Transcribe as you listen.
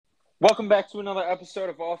Welcome back to another episode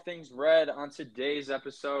of All Things Red. On today's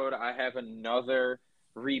episode, I have another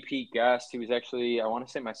repeat guest. He was actually, I want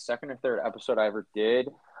to say, my second or third episode I ever did.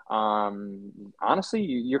 Honestly,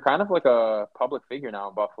 you're kind of like a public figure now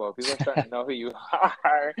in Buffalo. People are starting to know who you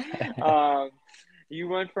are. You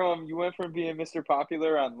went from being Mr.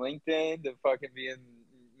 Popular on LinkedIn to fucking being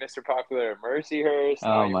Mr. Popular at Mercyhurst.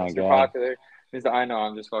 Now Oh you're my Mr. God. Popular. I know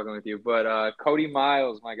I'm just fucking with you, but Cody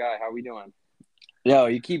Miles, my guy, how we doing? Yo,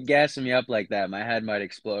 you keep gassing me up like that. My head might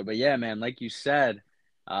explode. But yeah, man, like you said,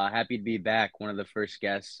 happy to be back. One of the first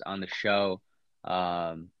guests on the show.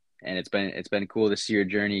 Um, and it's been cool to see your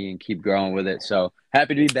journey and keep growing with it. So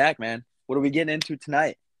happy to be back, man. What are we getting into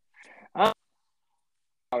tonight? How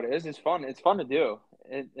it is. It's fun. It's fun to do.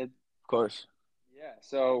 It Of course. yeah.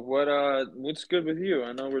 So what's good with you?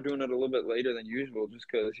 I know we're doing it a little bit later than usual, just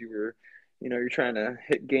because you're trying to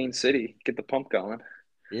hit Gain City, get the pump going.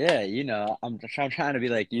 Yeah, I'm trying to be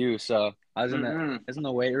like you. So Mm-mm. I was in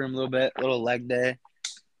the weight room a little bit, little leg day.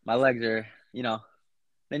 My legs are,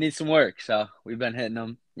 they need some work. So we've been hitting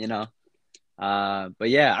them. But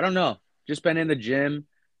yeah, I don't know. Just been in the gym,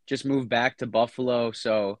 just moved back to Buffalo,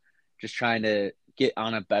 so just trying to get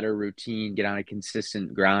on a better routine, get on a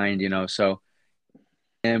consistent grind. So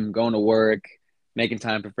I'm going to work, making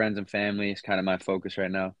time for friends and family is kind of my focus right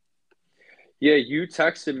now. Yeah, you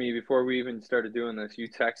texted me before we even started doing this. You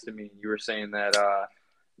texted me. You were saying that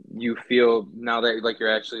you feel now that like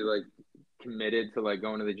you're actually like committed to like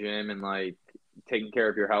going to the gym and like taking care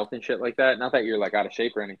of your health and shit like that. Not that you're like out of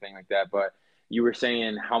shape or anything like that, but you were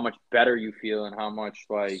saying how much better you feel and how much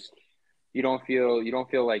like you don't feel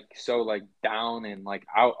like so like down and like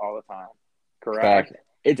out all the time. Fact. Correct?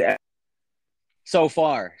 It's so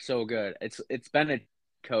far so good. It's been a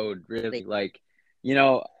code really you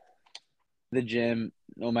know, the gym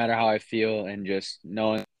no matter how I feel and just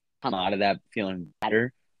knowing I'm out of that feeling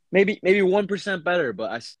better. Maybe 1% better,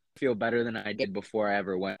 but I feel better than I did before I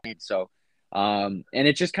ever went. So and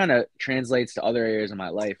it just kind of translates to other areas of my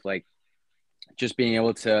life, like just being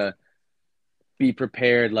able to be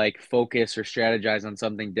prepared, like focus or strategize on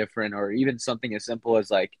something different, or even something as simple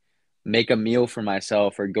as like make a meal for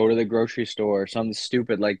myself or go to the grocery store or something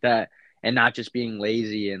stupid like that, and not just being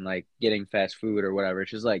lazy and like getting fast food or whatever.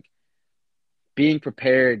 It's just like being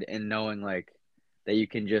prepared and knowing like that you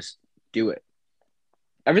can just do it.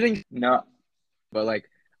 Everything, No. but like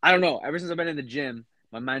I don't know. Ever since I've been in the gym,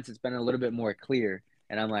 my mindset's been a little bit more clear,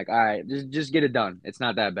 and I'm like, all right, just get it done. It's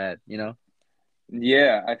not that bad.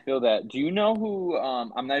 Yeah, I feel that. Do you know who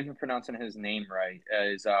I'm not even pronouncing his name right,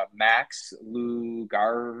 is Max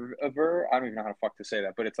Lugarver? I don't even know how to fuck to say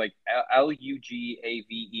that, but it's like Lugavere.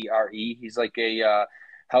 He's like a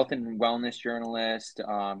health and wellness journalist.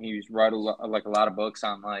 He's wrote like a lot of books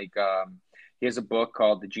on like he has a book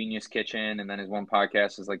called The Genius Kitchen, and then his one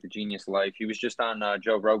podcast is like The Genius Life. He was just on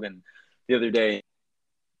Joe Rogan the other day.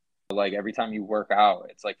 Like every time you work out,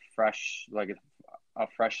 it's like fresh, like a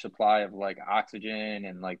fresh supply of like oxygen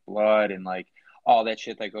and like blood and like all that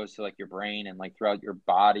shit that goes to like your brain and like throughout your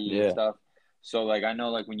body and Yeah. stuff. So like I know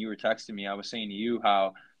like when you were texting me, I was saying to you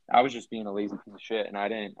how I was just being a lazy piece of shit and I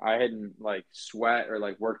hadn't like sweat or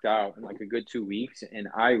like worked out in like a good 2 weeks and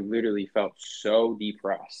I literally felt so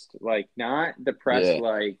depressed. Like not depressed Yeah.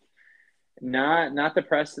 like not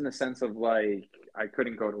depressed in the sense of like I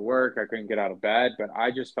couldn't go to work, I couldn't get out of bed, but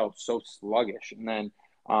I just felt so sluggish. And then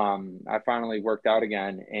I finally worked out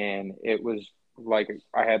again, and it was like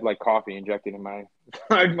I had like coffee injected in my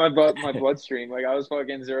my bloodstream. Like I was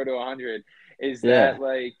fucking 0 to 100. Is Yeah. that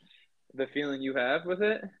like the feeling you have with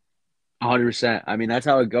it? 100%. I mean, that's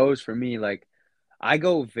how it goes for me. Like, I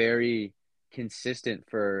go very consistent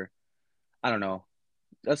for, I don't know,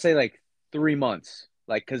 let's say like 3 months.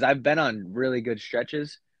 Like, because I've been on really good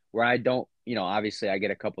stretches where I don't, obviously I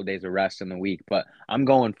get a couple days of rest in the week, but I'm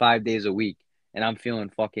going 5 days a week and I'm feeling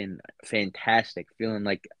fucking fantastic, feeling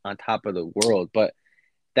like on top of the world. But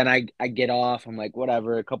then I get off, I'm like,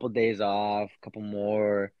 whatever, a couple days off, couple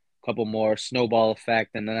more snowball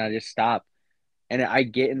effect, and then I just stop. And I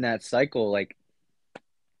get in that cycle like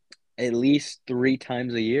at least 3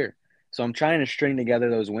 times a year. So I'm trying to string together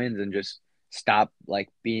those wins and just stop like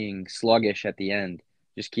being sluggish at the end.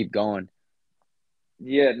 Just keep going.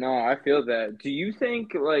 Yeah, no, I feel that. Do you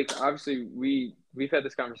think like obviously we've had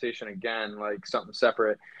this conversation again, like something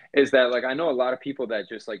separate, is that like I know a lot of people that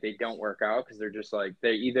just like they don't work out because they're just like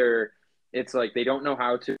they either it's like they don't know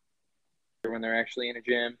how to when they're actually in a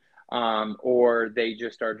gym, or they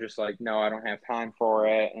just are just like, no, I don't have time for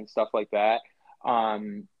it and stuff like that.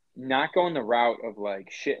 Not going the route of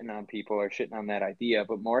like shitting on people or shitting on that idea,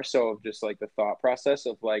 but more so of just like the thought process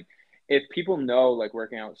of like if people know like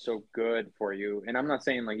working out is so good for you, and I'm not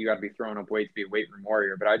saying like you got to be throwing up weight to be a weight room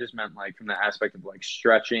warrior, but I just meant like from the aspect of like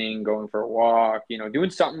stretching, going for a walk, doing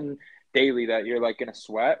something daily that you're like gonna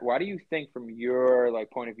sweat. Why do you think, from your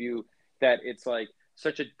like point of view, that it's like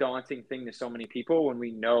such a daunting thing to so many people when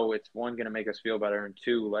we know it's one gonna make us feel better and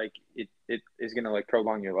two like it is gonna like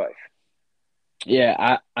prolong your life?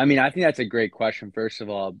 Yeah, I mean, I think that's a great question, first of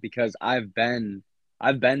all, because I've been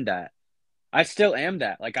that. I still am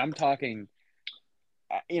that. Like, I'm talking,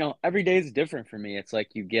 every day is different for me. It's like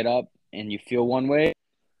you get up and you feel one way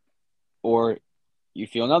or you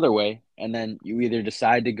feel another way, and then you either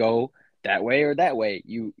decide to go that way or that way.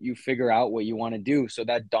 You figure out what you want to do. So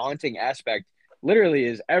that daunting aspect literally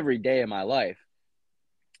is every day of my life.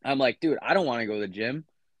 I'm like, dude, I don't want to go to the gym.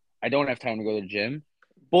 I don't have time to go to the gym.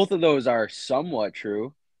 Both of those are somewhat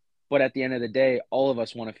true, but at the end of the day, all of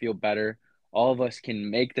us want to feel better. All of us can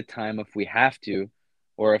make the time if we have to,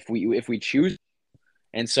 or if we choose.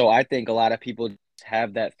 And so I think a lot of people just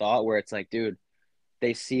have that thought where it's like, dude,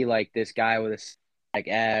 they see like this guy with like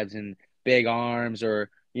abs and big arms, or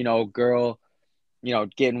girl,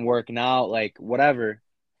 getting working out, like whatever,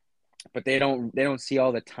 but they don't see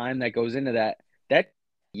all the time that goes into that. That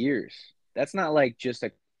years. That's not like just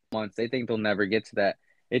a months. They think they'll never get to that.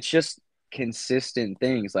 It's just consistent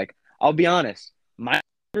things. Like, I'll be honest, my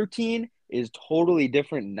routine is totally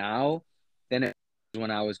different now than it was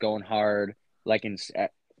when I was going hard, like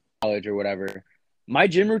at college or whatever. My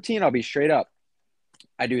gym routine, I'll be straight up.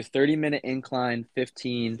 I do 30-minute incline,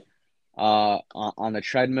 15 on the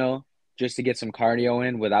treadmill, just to get some cardio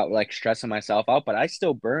in without like stressing myself out. But I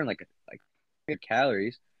still burn like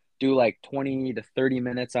calories. Do like 20 to 30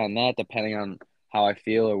 minutes on that, depending on how I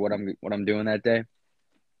feel or what I'm doing that day.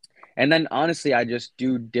 And then honestly, I just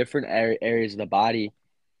do different areas of the body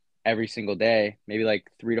every single day. Maybe like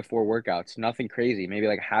 3 to 4 workouts. Nothing crazy. Maybe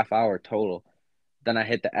like a half hour total. Then I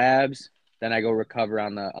hit the abs. Then I go recover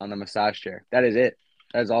on the massage chair. That is it.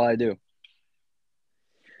 That's all I do.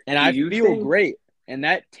 And Do I you feel think great. And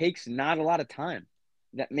that takes not a lot of time.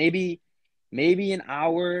 That maybe an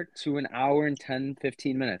hour to an hour and 10,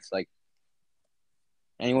 15 minutes. Like,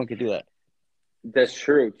 anyone could do that. that's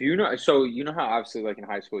true? Do you know? So you know how obviously like in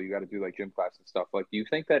high school you got to do like gym class and stuff. Like, do you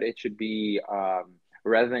think that it should be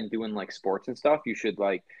rather than doing like sports and stuff, you should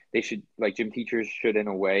like they should like gym teachers should in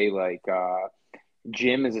a way like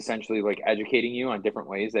gym is essentially like educating you on different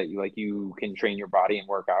ways that you can train your body and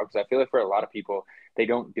work out, because I feel like for a lot of people they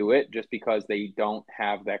don't do it just because they don't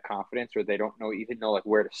have that confidence, or they don't know like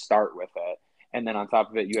where to start with it. And then on top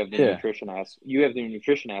of it, Yeah. you have the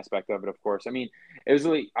nutrition aspect of it, of course. I mean, it was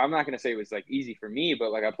really, I'm not going to say it was like easy for me, but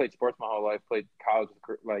like I played sports my whole life, played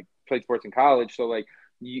sports in college, so like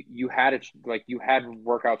you had it, like you had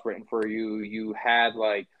workouts written for you, you had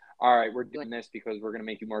like, all right, we're doing this because we're going to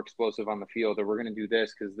make you more explosive on the field, or we're going to do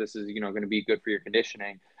this because this is, going to be good for your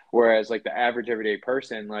conditioning. Whereas like the average everyday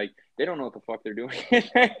person, like they don't know what the fuck they're doing. You know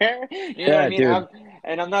what I Yeah, mean?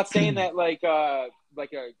 dude. I'm not saying that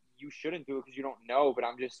you shouldn't do it because you don't know, but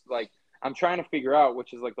I'm just like, I'm trying to figure out,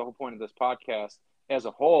 which is like the whole point of this podcast as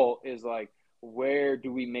a whole, is like, where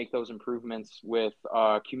do we make those improvements with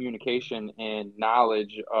communication and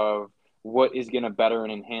knowledge of what is going to better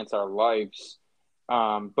and enhance our lives?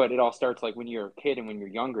 But it all starts like when you're a kid and when you're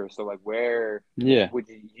younger. So like, where Yeah. would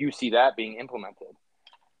you see that being implemented?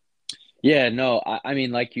 Yeah, no, I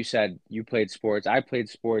mean, like you said, you played sports. I played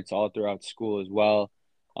sports all throughout school as well.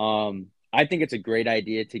 I think it's a great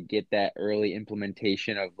idea to get that early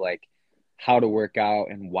implementation of like how to work out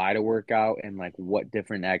and why to work out and like what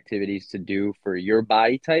different activities to do for your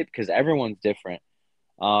body type, because everyone's different.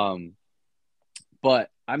 Um, but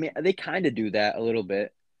I mean, they kind of do that a little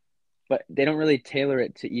bit, but they don't really tailor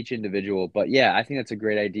it to each individual. But yeah, I think that's a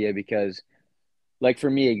great idea because, like, for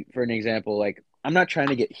me, for an example, like I'm not trying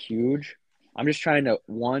to get huge. I'm just trying to,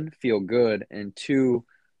 one, feel good, and two,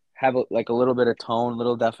 have like a little bit of tone,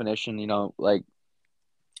 little definition, like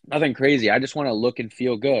nothing crazy. I just want to look and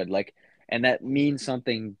feel good. Like, and that means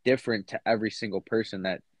something different to every single person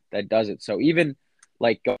that does it. So even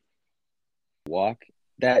like go walk,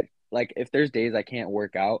 that, like, if there's days I can't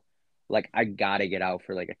work out, like I gotta get out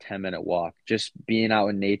for like a 10-minute walk. Just being out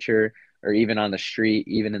in nature, or even on the street,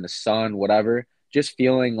 even in the sun, whatever, just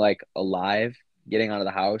feeling like alive, getting out of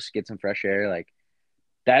the house, get some fresh air, like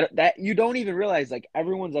that you don't even realize, like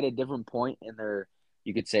everyone's at a different point in their,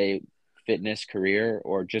 you could say, fitness career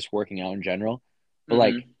or just working out in general. But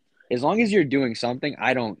like, Mm-hmm. as long as you're doing something,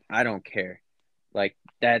 I don't care. Like,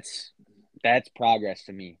 that's progress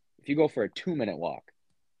to me. If you go for a 2-minute walk,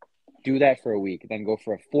 do that for a week, then go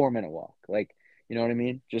for a 4-minute walk. Like, you know what I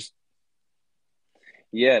mean? Just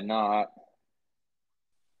Yeah, no,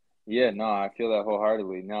 Yeah, no, I feel that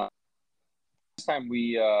wholeheartedly. No, last time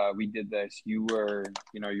we did this, you were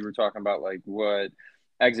talking about like what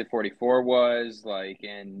Exit 44 was like,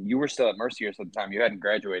 and you were still at Mercyhurst at the time. You hadn't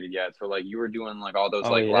graduated yet, so like you were doing like all those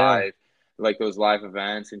Oh yeah. like those live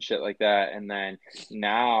events and shit like that. And then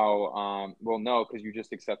now, well, no, because you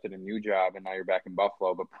just accepted a new job and now you're back in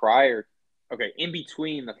Buffalo. But prior, okay, in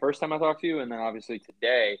between the first time I talked to you and then obviously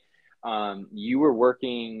today. You were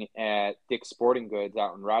working at Dick's Sporting Goods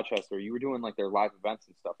out in Rochester. You were doing like their live events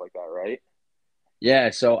and stuff like that, right? Yeah,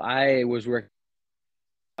 so I was working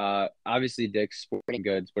obviously Dick's Sporting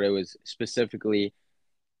Goods, but it was specifically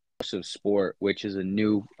House of Sport, which is a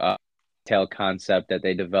new retail concept that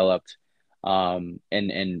they developed.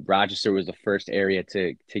 And Rochester was the first area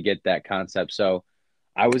to get that concept. So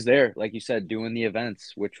I was there, like you said, doing the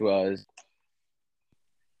events, which was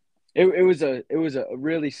it was a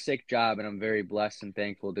really sick job, and I'm very blessed and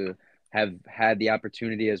thankful to have had the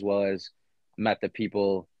opportunity as well as met the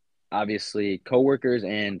people, obviously coworkers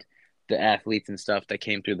and the athletes and stuff that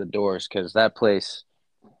came through the doors because that place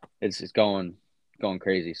is going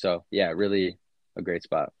crazy. So yeah, really a great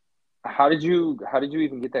spot. How did you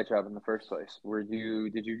even get that job in the first place?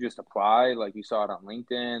 Did you just apply like you saw it on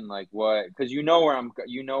LinkedIn? Like what? Because you know what I'm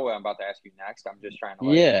about to ask you next. I'm just trying to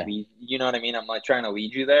like Yeah, lead, you know what I mean? I'm like trying to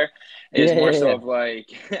lead you there. Is yeah, more yeah, so yeah. of like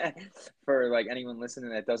for like anyone listening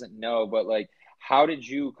that doesn't know, but like how did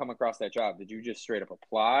you come across that job? Did you just straight up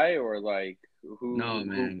apply or like No, who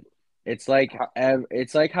man. It's like how,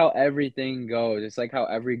 it's like how everything goes. It's like how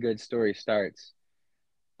every good story starts.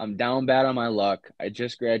 I'm down bad on my luck. I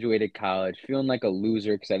just graduated college, feeling like a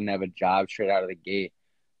loser because I didn't have a job straight out of the gate.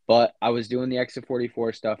 But I was doing the Exit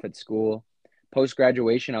 44 stuff at school. Post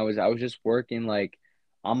graduation, I was just working like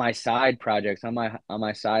on my side projects, on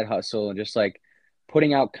my side hustle, and just like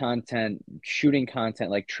putting out content, shooting content,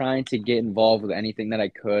 like trying to get involved with anything that I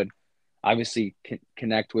could. Obviously,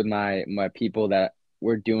 connect with my people that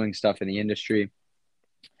were doing stuff in the industry.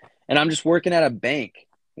 And I'm just working at a bank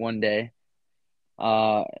one day.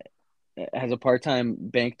 Uh, as a part-time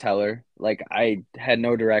bank teller. Like I had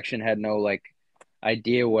no direction, had no like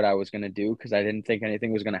idea what I was gonna do because I didn't think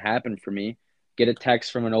anything was gonna happen for me. Get a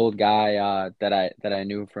text from an old guy that I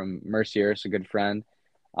knew from Mercyhurst, a good friend.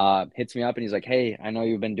 Hits me up and he's like, "Hey, I know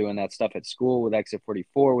you've been doing that stuff at school with Exit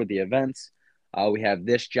 44 with the events. We have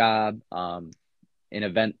this job, an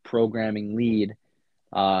event programming lead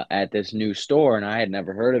at this new store, and I had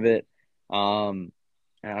never heard of it. Um,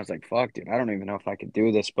 and I was like, "Fuck, dude, I don't even know if I could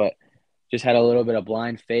do this," but just had a little bit of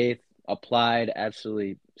blind faith, applied,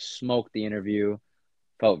 absolutely smoked the interview,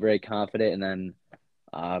 felt very confident, and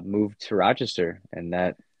then moved to Rochester, and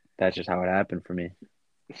that's just how it happened for me.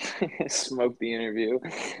 smoke the interview?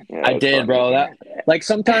 Yeah, I that's did, funny. bro. That like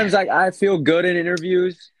sometimes I feel good in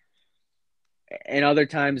interviews, and other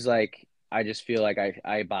times like I just feel like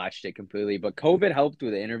I botched it completely. But COVID helped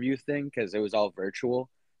with the interview thing because it was all virtual,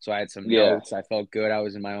 so I had some Yeah. notes. I felt good. I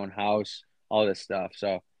was in my own house, all this stuff.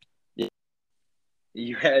 So yeah,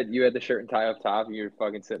 You had the shirt and tie up top, and you're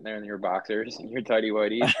fucking sitting there in your boxers and your tidy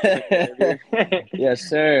whities doing the interview. yes,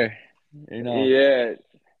 sir. You know, Yeah.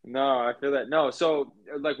 No, I feel that. No, so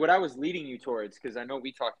like what I was leading you towards, because I know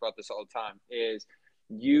we talked about this all the time, is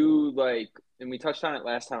you like, and we touched on it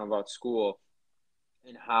last time about school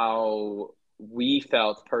and how we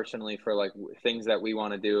felt personally for like things that we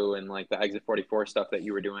want to do and like the Exit 44 stuff that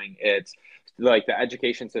you were doing. It's like the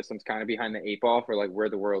education system's kind of behind the eight ball for like where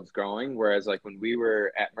the world's going. Whereas like when we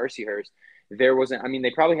were at Mercyhurst, there wasn't, I mean,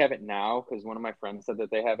 they probably have it now because one of my friends said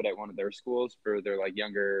that they have it at one of their schools for their like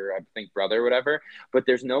younger, I think, brother or whatever. But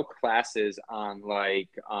there's no classes on like,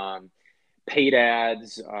 paid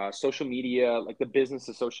ads, social media, like the business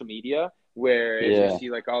of social media. Whereas you yeah. see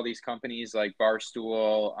like all these companies like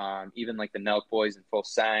Barstool, even like the Nelk Boys and Full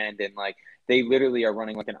Send, and like they literally are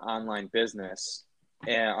running like an online business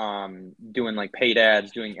and doing like paid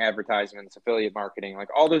ads, doing advertisements, affiliate marketing, like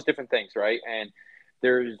all those different things, right? And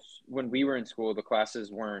there's when we were in school, the classes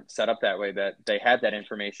weren't set up that way that they had that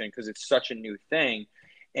information because it's such a new thing.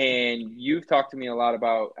 And you've talked to me a lot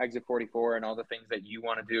about Exit 44 and all the things that you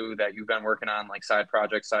want to do that you've been working on, like side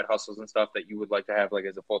projects, side hustles, and stuff that you would like to have like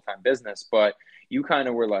as a full time business. But you kind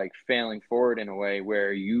of were like failing forward in a way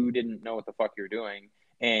where you didn't know what the fuck you're doing.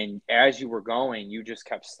 And as you were going, you just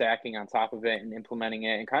kept stacking on top of it and implementing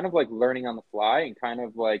it and kind of like learning on the fly and kind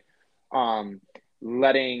of like um,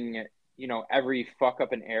 letting every fuck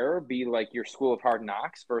up and error be like your school of hard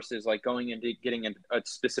knocks versus like going into getting a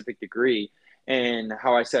specific degree. And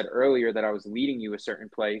how I said earlier that I was leading you a certain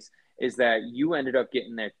place is that you ended up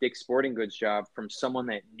getting that Dick's Sporting Goods job from someone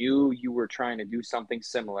that knew you were trying to do something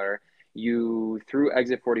similar. you through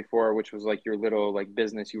Exit 44, which was like your little like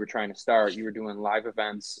business you were trying to start, you were doing live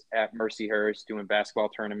events at Mercyhurst, doing basketball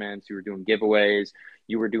tournaments, you were doing giveaways,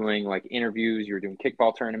 you were doing like interviews, you were doing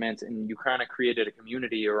kickball tournaments, and you kind of created a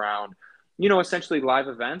community around, essentially live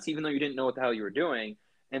events, even though you didn't know what the hell you were doing.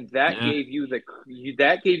 And that Yeah. gave you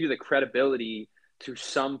the credibility to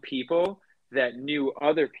some people that knew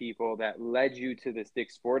other people that led you to this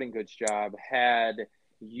Dick's Sporting Goods job. Had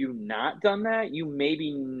you not done that, you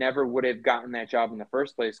maybe never would have gotten that job in the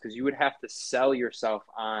first place, because you would have to sell yourself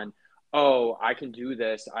on, oh, I can do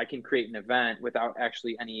this, I can create an event without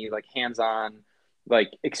actually any like hands-on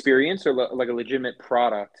like experience or like a legitimate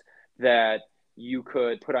product that you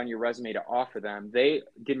could put on your resume to offer them. They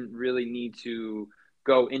didn't really need to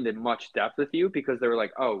go into much depth with you, because they were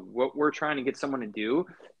like, oh, what we're trying to get someone to do,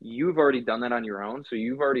 you've already done that on your own. So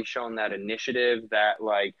you've already shown that initiative, that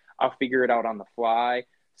like, I'll figure it out on the fly,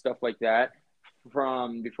 stuff like that.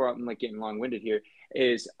 From before I'm like getting long winded here,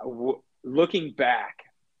 is looking back,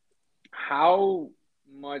 how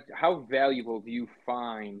valuable do you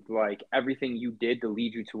find like everything you did to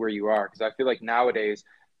lead you to where you are? Because I feel like nowadays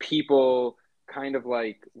people kind of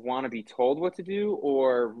like want to be told what to do,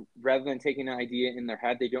 or rather than taking an idea in their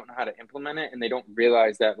head, they don't know how to implement it, and they don't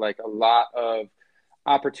realize that like a lot of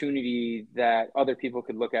opportunity that other people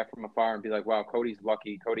could look at from afar and be like, wow, Cody's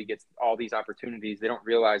lucky, Cody gets all these opportunities. They don't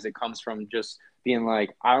realize it comes from just being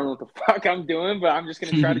like, I don't know what the fuck I'm doing, but I'm just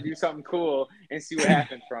going to try to do something cool and see what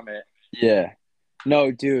happens from it. Yeah. No,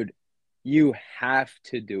 dude, you have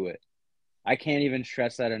to do it. I can't even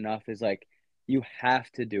stress that enough. Is like, you have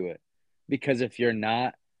to do it, because if you're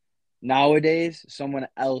not, nowadays, someone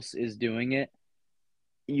else is doing it.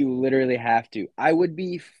 You literally have to. I would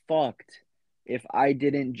be fucked if I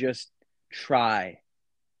didn't just try,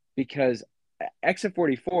 because Exit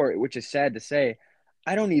 44, which is sad to say,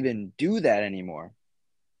 I don't even do that anymore.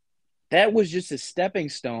 That was just a stepping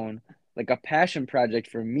stone, like a passion project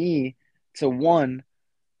for me to one,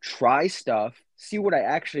 try stuff, see what I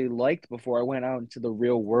actually liked before I went out into the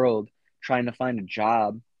real world trying to find a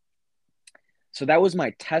job. So that was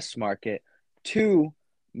my test market. Two,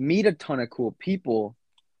 meet a ton of cool people.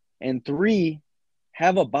 And three,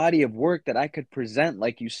 have a body of work that I could present,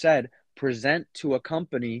 like you said, present to a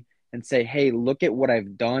company and say, hey, look at what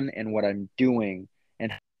I've done and what I'm doing,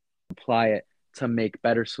 and apply it to make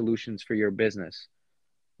better solutions for your business,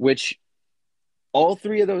 which all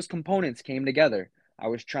three of those components came together. I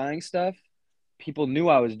was trying stuff. People knew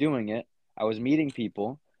I was doing it. I was meeting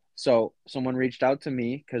people. So someone reached out to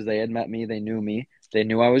me because they had met me. They knew me. They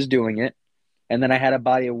knew I was doing it. And then I had a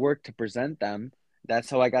body of work to present them. That's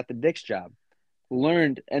how I got the Dick's job.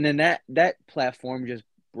 Learned, and then that platform just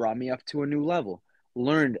brought me up to a new level.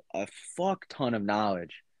 Learned a fuck ton of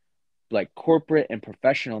knowledge, like corporate and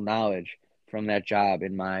professional knowledge from that job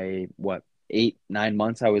in my 8-9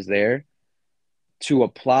 months I was there, to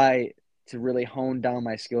apply to really hone down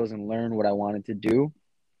my skills and learn what I wanted to do,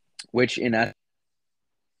 which in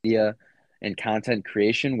media and content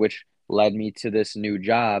creation, which led me to this new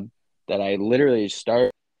job that I literally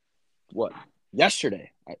started what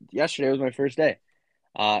yesterday. Yesterday was my first day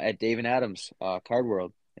at Dave and Adams Card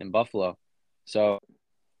World in Buffalo. So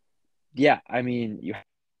yeah, I mean, you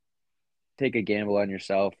take a gamble on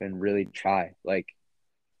yourself and really try. Like,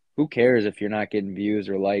 who cares if you're not getting views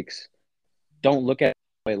or likes? Don't look at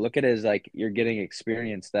it. Look at it as like you're getting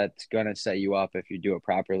experience that's gonna set you up if you do it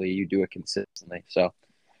properly, you do it consistently. So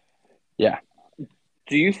yeah.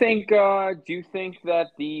 Do you think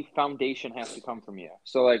that the foundation has to come from you?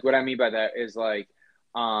 So like what I mean by that is like,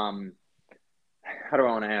 um how do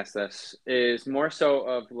I want to ask this? Is more so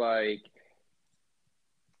of like,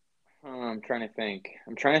 I'm trying to think.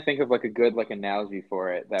 I'm trying to think of like a good like analogy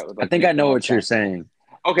for it that would I like think I make the know most what you're sense. saying.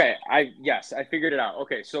 Okay, I figured it out.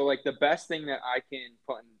 Okay, so like the best thing that I can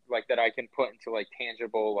put into like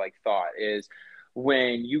tangible like thought is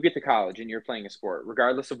when you get to college and you're playing a sport,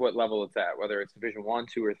 regardless of what level it's at, whether it's Division One,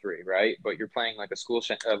 two, or three, right? But you're playing like a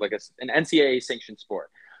an NCAA sanctioned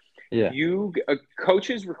sport. Yeah.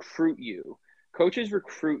 Coaches recruit you. Coaches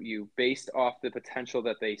recruit you based off the potential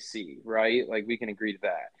that they see, right? Like we can agree to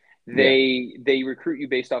that. Yeah. They recruit you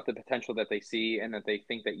based off the potential that they see and that they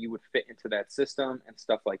think that you would fit into that system and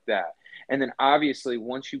stuff like that. And then obviously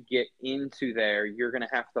once you get into there, you're going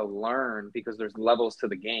to have to learn, because there's levels to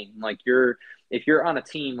the game. Like if you're on a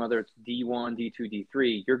team, whether it's D1, D2,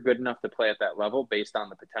 D3, you're good enough to play at that level based on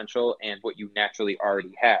the potential and what you naturally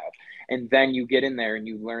already have. And then you get in there and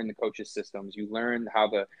you learn the coaches' systems. You learn how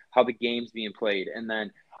the game's being played. And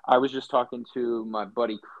then I was just talking to my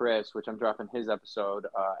buddy Chris, which I'm dropping his episode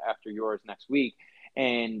after yours next week,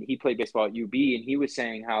 and he played baseball at UB, and he was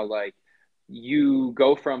saying how like you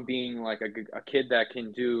go from being like a kid that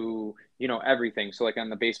can do, everything. So like on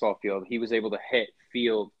the baseball field, he was able to hit,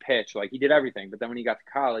 field, pitch, like he did everything. But then when he got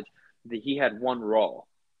to college, he had one role.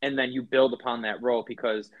 And then you build upon that role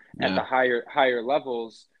because at Yeah. the higher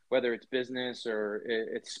levels, whether it's business or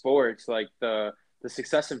it's sports, like the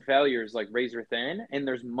success and failure is like razor thin, and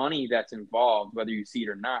there's money that's involved whether you see it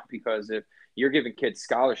or not, because if you're giving kids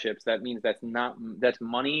scholarships, that means that's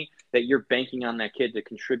money that you're banking on that kid to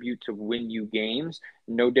contribute to win you games.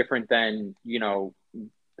 No different than,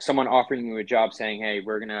 someone offering you a job saying, hey,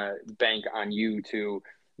 we're going to bank on you to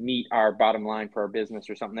meet our bottom line for our business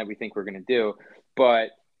or something that we think we're going to do. But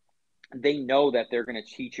they know that they're going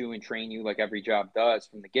to teach you and train you like every job does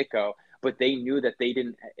from the get-go, but they knew that they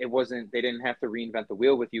didn't have to reinvent the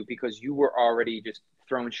wheel with you, because you were already just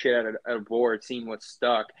throwing shit at a board, seeing what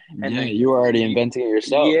stuck. And Yeah, then you were already inventing it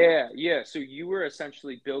yourself. yeah, so you were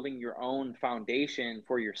essentially building your own foundation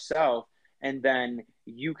for yourself. And then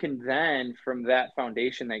you can then, from that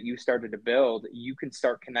foundation that you started to build, you can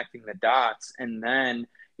start connecting the dots. And then,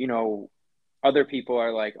 you know other people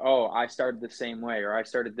are like, oh, I started the same way, or I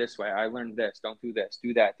started this way. I learned this. Don't do this,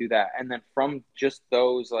 do that, do that. And then from just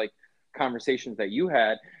those like conversations that you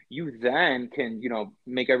had, you then can,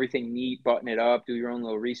 make everything neat, button it up, do your own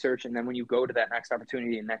little research. And then when you go to that next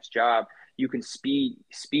opportunity and next job, you can speak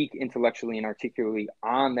intellectually and articulately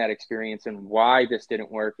on that experience and why this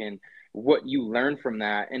didn't work and what you learned from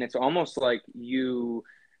that. And it's almost like you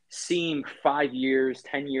seem 5 years,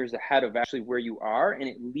 10 years ahead of actually where you are, and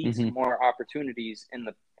it leads to Hmm. more opportunities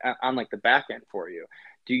on like the back end for you.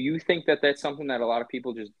 Do you think that that's something that a lot of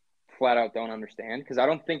people just flat out don't understand? Because I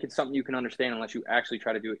don't think it's something you can understand unless you actually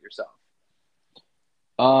try to do it yourself.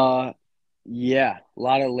 Uh, yeah, a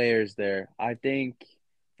lot of layers there. I think,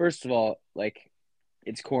 first of all, like,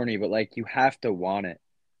 it's corny, but like, you have to want it.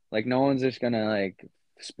 Like, no one's just gonna like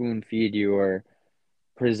spoon feed you or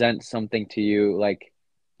present something to you. Like,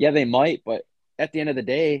 yeah, they might, but at the end of the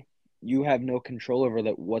day, you have no control over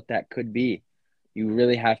what that could be. You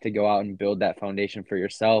really have to go out and build that foundation for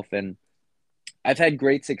yourself. And I've had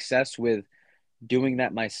great success with doing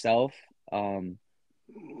that myself. Um,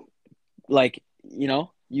 like,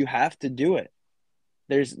 you have to do it.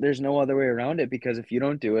 There's no other way around it, because if you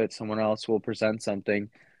don't do it, someone else will present something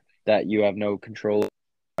that you have no control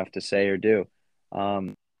have to say or do.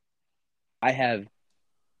 Um, I have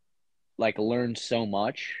like learned so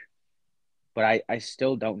much, but I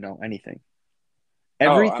still don't know anything. Oh,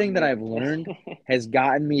 I Everything that mean, I've learned has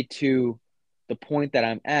gotten me to the point that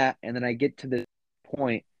I'm at, and then I get to this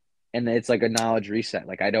point, and it's like a knowledge reset.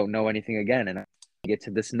 Like, I don't know anything again, and I get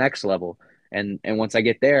to this next level, and once I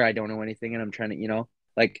get there, I don't know anything, and I'm trying to,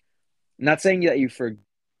 like, not saying that you forget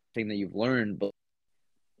thing that you've learned, but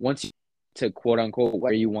once you to quote unquote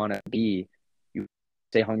where you want to be, you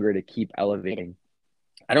stay hungry to keep elevating.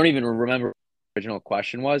 I don't even remember what the original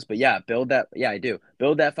question was, but yeah, build that. Yeah, I do.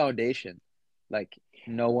 Build that foundation. Like,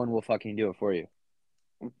 no one will fucking do it for you.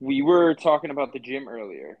 we were talking about the gym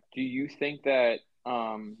earlier. Do you think that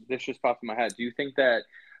this just popped in my head? Do you think that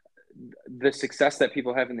the success that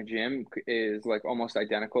people have in the gym is like almost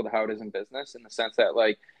identical to how it is in business, in the sense that,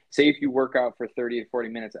 like, say if you work out for 30 to 40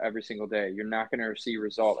 minutes every single day, you're not going to see a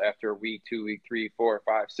result after a week, 2 week, 3, 4,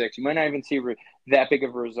 5, 6. You might not even see that big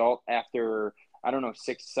of a result after, I don't know,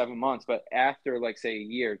 6, 7 months, but after like say a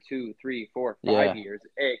year, 2, 3, 4, five Yeah. years,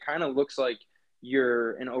 it kind of looks like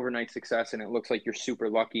you're an overnight success, and it looks like you're super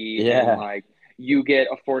lucky, and Yeah. like you get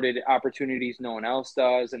afforded opportunities no one else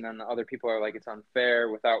does, and then the other people are like it's unfair,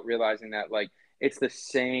 without realizing that like it's the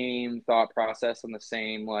same thought process and the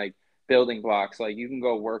same like building blocks. Like you can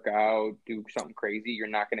go work out, do something crazy, you're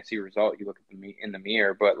not going to see a result. You look at in the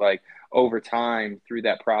mirror, but like over time, through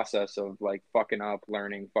that process of like fucking up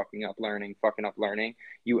learning, fucking up learning, fucking up learning,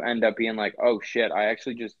 you end up being like, oh shit, I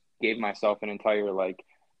actually just gave myself an entire like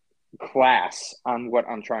class on what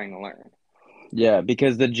I'm trying to learn. Yeah.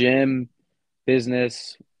 Because the gym,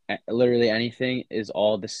 business, literally anything is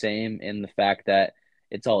all the same in the fact that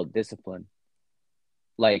it's all discipline.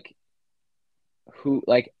 Like,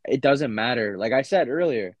 like, it doesn't matter. Like I said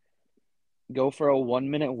earlier, go for a 1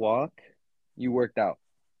 minute walk, you worked out.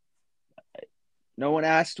 No one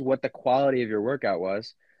asked what the quality of your workout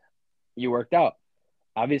was. You worked out.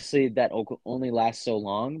 Obviously, that only lasts so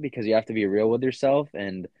long because you have to be real with yourself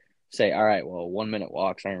and say, all right, well, 1 minute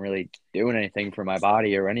walks aren't really doing anything for my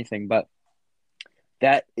body or anything, but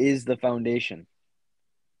that is the foundation.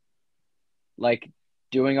 Like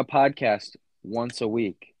doing a podcast once a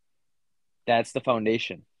week, that's the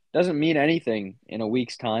foundation. Doesn't mean anything in a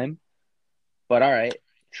week's time, but all right,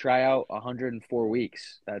 try out 104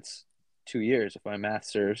 weeks. That's 2 years if my math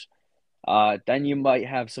serves. then you might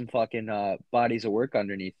have some fucking bodies of work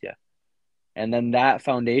underneath you. And then that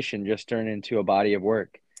foundation just turned into a body of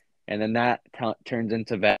work. And then that turns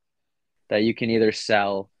into that you can either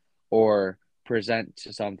sell or present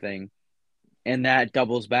to something. And that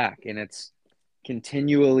doubles back. And it's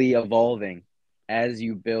continually evolving as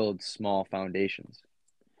you build small foundations.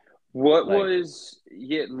 What Like, was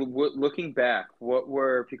looking back? What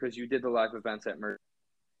were, because you did the live events at Mercy,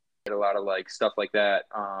 a lot of like stuff like that,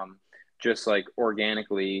 just like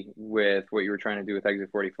organically with what you were trying to do with Exit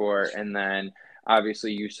 44, and then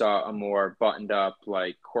obviously you saw a more buttoned up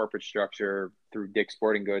like corporate structure through Dick's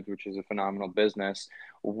Sporting Goods, which is a phenomenal business.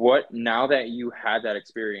 What, now that you had that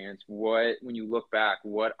experience, what, when you look back,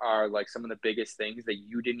 what are like some of the biggest things that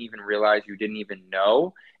you didn't even realize you didn't even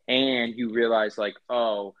know, and you realize like,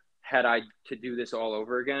 oh, had I to do this all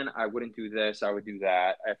over again, I wouldn't do this. I would do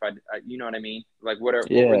that. If you know what I mean? Like, what were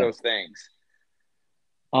yeah. those things?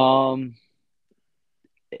 Um,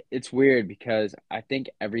 it's weird because I think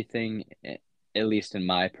everything, at least in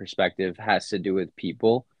my perspective, has to do with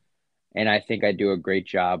people. And I think I do a great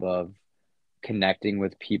job of connecting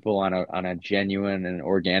with people on a genuine and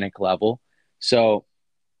organic level. So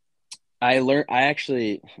I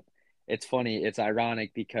actually, it's funny, it's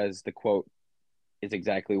ironic because the quote is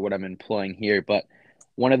exactly what I'm employing here. But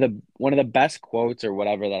one of the best quotes or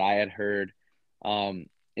whatever that I had heard,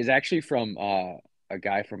 is actually from a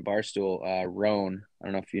guy from Barstool, Roan. I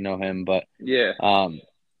don't know if you know him, but Yeah. um,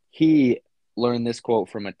 he learned this quote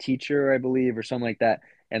from a teacher, I believe, or something like that.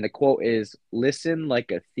 And the quote is, "Listen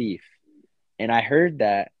like a thief." And I heard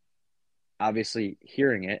that, obviously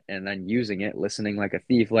hearing it and then using it, listening like a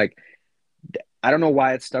thief. Like, I don't know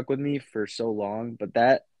why it stuck with me for so long, but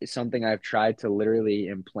that is something I've tried to literally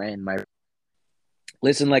implant in my,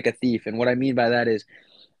 listen like a thief. And what I mean by that is,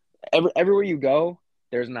 everywhere you go,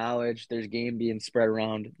 there's knowledge, there's game being spread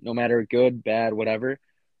around, no matter good, bad, whatever.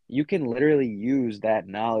 You can literally use that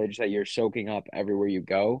knowledge that you're soaking up everywhere you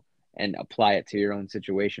go and apply it to your own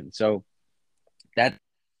situation. So that's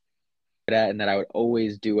that, and that I would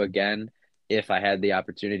always do again if I had the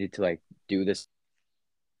opportunity to like do this.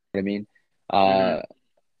 You know what I mean? Mm-hmm.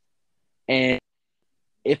 And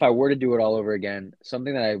if I were to do it all over again,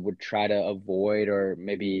 something that I would try to avoid or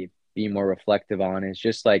maybe be more reflective on is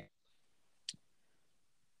just like,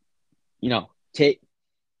 take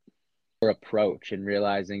your approach and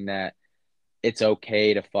realizing that it's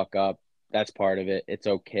okay to fuck up. That's part of it. It's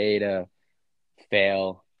okay to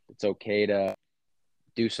fail. It's okay to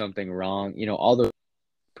do something wrong. All those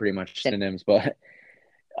pretty much synonyms, but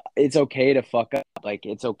it's okay to fuck up. Like,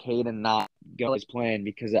 it's okay to not go as planned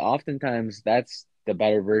because oftentimes that's the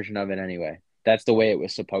better version of it anyway. That's the way it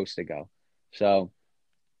was supposed to go. So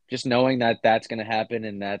just knowing that that's going to happen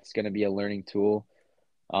and that's going to be a learning tool.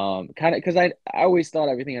 Kind of because I always thought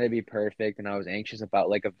everything had to be perfect and I was anxious about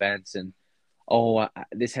like events and, oh,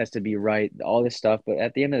 this has to be right, all this stuff. But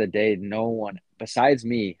at the end of the day, no one besides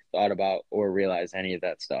me thought about or realized any of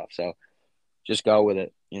that stuff. So just go with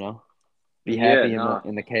it. Be Yeah, happy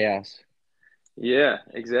in the no. chaos. Yeah,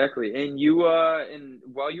 exactly. And you and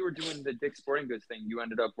while you were doing the Dick's Sporting Goods thing, you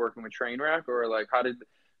ended up working with Trainwreck, or like how did,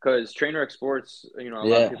 because Trainwreck Sports, a lot of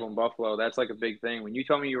Yeah. people in Buffalo, that's like a big thing. When you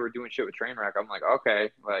told me you were doing shit with Trainwreck, I'm like, okay,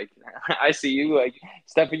 like I see you like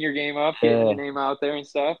stepping your game up, getting your Yeah. name out there and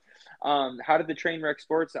stuff. How did the Trainwreck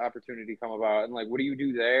Sports opportunity come about? And like what do you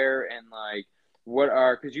do there? And like what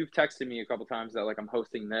are, because you've texted me a couple times that like I'm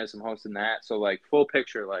hosting this, I'm hosting that. So like full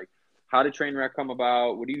picture, like how did Trainwreck come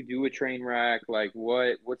about? What do you do with Trainwreck? Like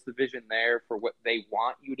what's the vision there for what they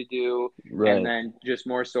want you to do? And Right. then just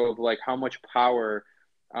more so of like how much power,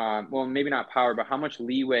 well maybe not power, but how much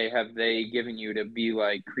leeway have they given you to be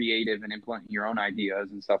like creative and implement your own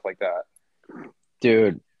ideas and stuff like that?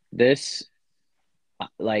 Dude, this,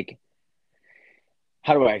 like,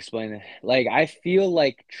 how do I explain it? Like, I feel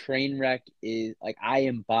like Trainwreck is like, I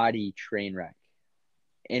embody Trainwreck,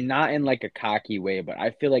 and not in like a cocky way, but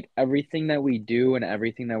I feel like everything that we do and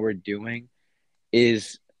everything that we're doing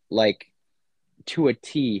is like to a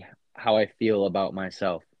T how I feel about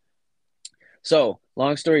myself. So,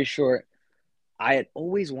 long story short, I had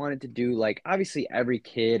always wanted to do, like, obviously every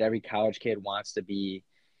kid, every college kid wants to be,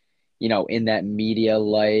 in that media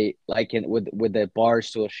light, like with the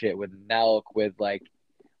Barstool shit, with Nelk, with like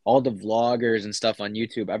all the vloggers and stuff on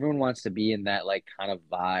YouTube. Everyone wants to be in that like kind of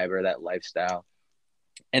vibe or that lifestyle,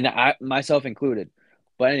 and I myself included.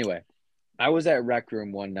 But anyway, I was at Rec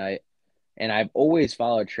Room one night, and I've always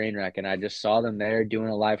followed Trainwreck, and I just saw them there doing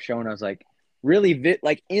a live show, and I was like, really,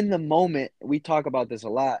 like in the moment. We talk about this a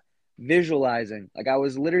lot, visualizing. Like I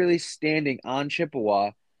was literally standing on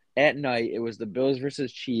Chippewa, at night. It was the Bills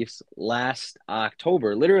versus Chiefs last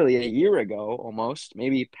October, literally a year ago, almost,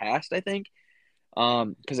 maybe past, I think.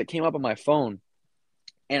 Because it came up on my phone,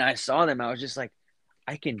 and I saw them. I was just like,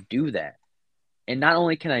 I can do that. And not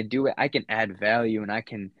only can I do it, I can add value and I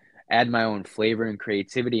can add my own flavor and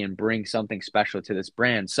creativity and bring something special to this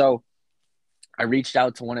brand. So I reached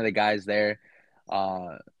out to one of the guys there.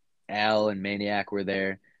 Uh, Al and Maniac were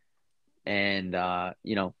there, and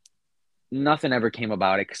nothing ever came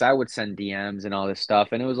about it because I would send DMs and all this stuff,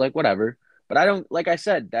 and it was like whatever. But I don't, like I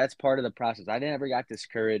said, that's part of the process. I never got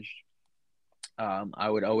discouraged. I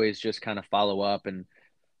would always just kind of follow up and,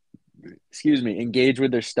 excuse me, engage with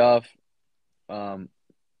their stuff. Um,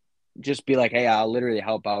 just be like, hey, I'll literally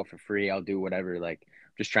help out for free. I'll do whatever. Like,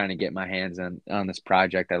 just trying to get my hands on this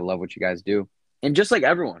project. I love what you guys do, and just like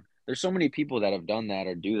everyone, there's so many people that have done that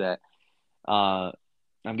or do that.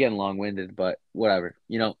 I'm getting long winded, but whatever,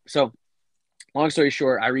 So, long story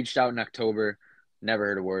short, I reached out in October, never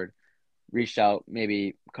heard a word. Reached out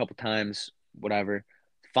maybe a couple times, whatever.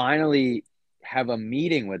 Finally, have a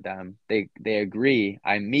meeting with them. They agree.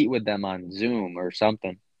 I meet with them on Zoom or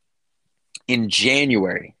something in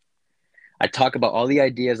January. I talk about all the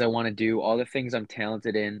ideas I want to do, all the things I'm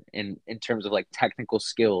talented in terms of like technical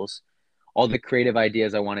skills, all the creative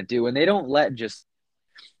ideas I want to do. And they don't let just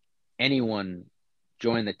anyone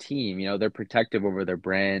join the team. They're protective over their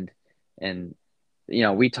brand. And,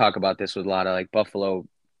 we talk about this with a lot of like Buffalo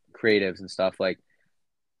creatives and stuff, like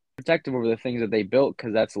protective over the things that they built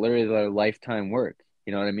because that's literally their lifetime work.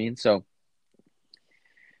 You know what I mean? So,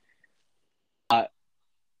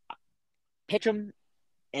 pitch them,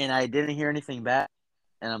 and I didn't hear anything back.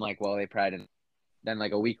 And I'm like, well, they probably didn't. Then,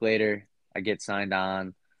 like a week later, I get signed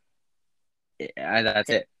on. That's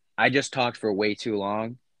it. I just talked for way too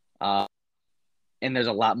long. Uh, and there's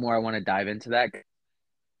a lot more I want to dive into that.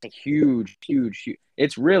 A huge, huge, huge.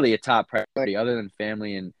 It's really a top priority other than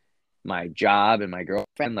family and my job and my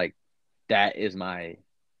girlfriend. Like, that is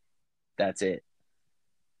that's it.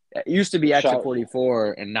 It used to be Exit Shout,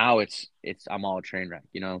 44, and now I'm all train wreck,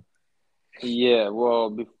 yeah.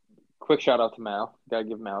 Well, quick shout out to Mal. Gotta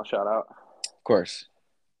give Mal a shout out. Of course.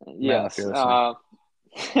 Mal, if Yes. you're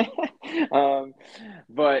listening. Um,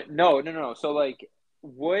 but no, no, no. So like,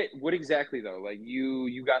 what exactly though? Like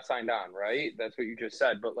you got signed on, right? That's what you just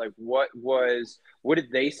said. But like, what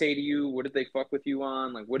did they say to you? What did they fuck with you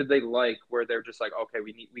on? Like, what did they like? Where they're just like, okay,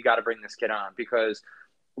 we got to bring this kid on because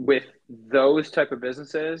with those type of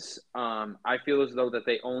businesses, I feel as though that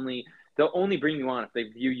they'll only bring you on if they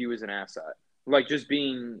view you as an asset. Like just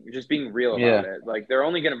being real about Yeah. it. Like they're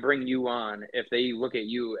only going to bring you on if they look at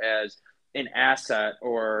you as an asset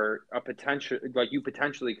or a potential, like you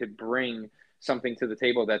potentially could bring something to the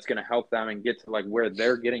table that's going to help them and get to like where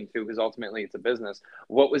they're getting to because ultimately it's a business.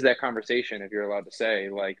 What was that conversation, if you're allowed to say,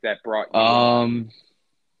 like that brought you on? Um,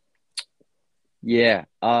 yeah.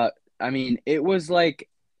 I mean, it was like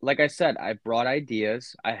I said, I brought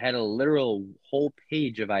ideas. I had a literal whole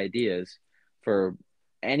page of ideas for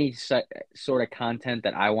any sort of content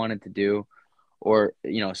that I wanted to do, or,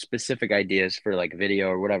 specific ideas for like video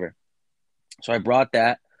or whatever. So I brought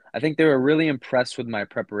that. I think they were really impressed with my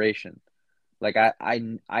preparation. Like I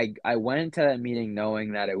went into that meeting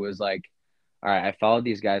knowing that it was like, all right, I followed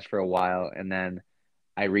these guys for a while, and then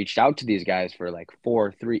I reached out to these guys for like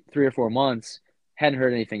 3 or 4 months, hadn't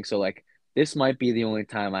heard anything. So like this might be the only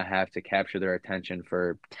time I have to capture their attention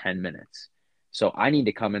for 10 minutes. So I need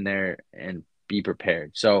to come in there and be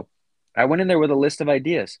prepared. So I went in there with a list of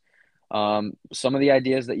ideas. Some of the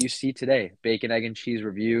ideas that you see today, bacon, egg, and cheese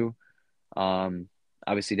review. Um,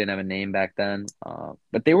 Obviously didn't have a name back then.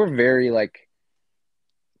 But they were very like,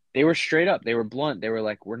 they were straight up. They were blunt. They were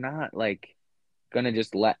like, we're not like gonna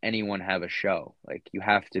just let anyone have a show. Like you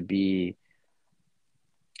have to be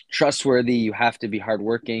trustworthy. You have to be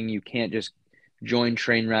hardworking. You can't just join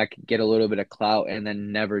Trainwreck, get a little bit of clout, and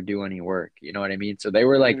then never do any work. You know what I mean? So they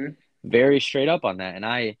were like Mm-hmm. very straight up on that, and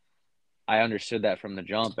I understood that from the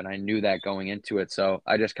jump, and I knew that going into it. So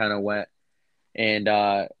I just kind of went and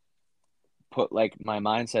put like my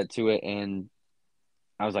mindset to it, and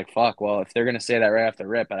I was like, "Fuck." Well, if they're gonna say that right off the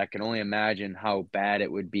rip, but I can only imagine how bad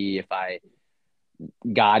it would be if I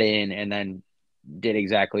got in and then did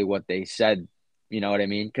exactly what they said. You know what I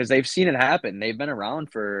mean? Because they've seen it happen. They've been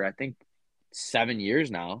around for I think 7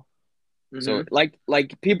 years now. So Mm-hmm.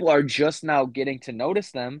 like people are just now getting to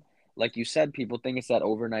notice them. Like you said, people think it's that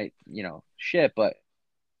overnight, shit, but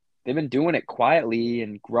they've been doing it quietly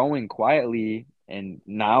and growing quietly. And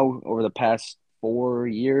now over the past 4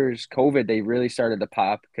 years, COVID, they really started to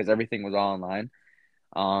pop because everything was all online.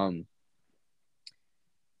 Um,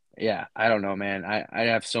 Yeah, I don't know, man. I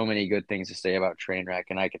have so many good things to say about Trainwreck,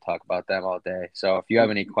 and I could talk about them all day. So if you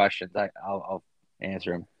have any questions, I'll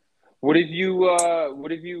answer them. What have you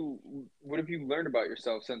learned about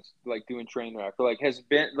yourself since like doing Trainwreck? Or, like has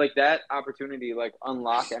been like that opportunity like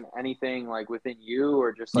unlock anything like within you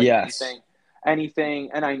or just like Yes, anything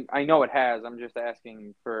and I know it has. I'm just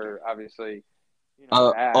asking for obviously, to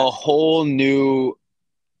a ask. whole new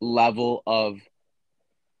level of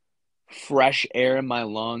fresh air in my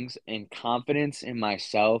lungs and confidence in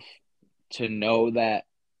myself to know that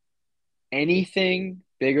anything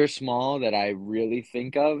big or small that I really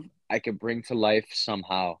think of, I could bring to life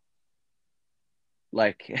somehow.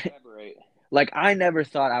 Like, Elaborate. like I never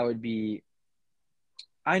thought I would be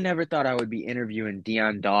interviewing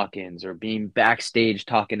Dion Dawkins or being backstage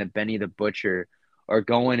talking to Benny the Butcher or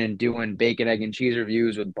going and doing bacon, egg, and cheese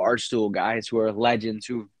reviews with Barstool guys who are legends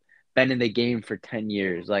who've been in the game for 10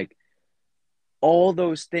 years. Like, all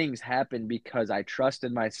those things happened because I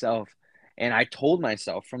trusted myself and I told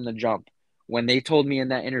myself from the jump when they told me in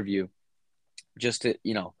that interview, just to,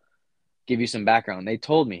 give you some background, they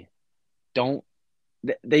told me, don't,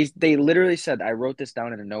 they literally said, I wrote this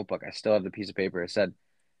down in a notebook. I still have the piece of paper. It said,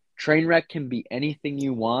 Trainwreck can be anything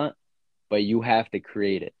you want, but you have to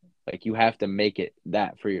create it. Like you have to make it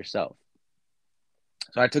that for yourself.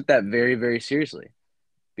 So I took that very, very seriously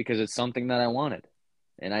because it's something that I wanted.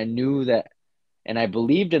 And I knew that, and I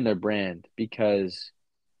believed in their brand because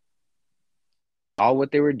I saw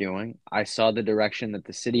what they were doing. I saw the direction that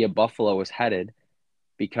the city of Buffalo was headed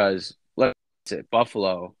because let's say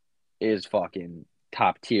Buffalo is fucking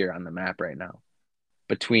top tier on the map right now.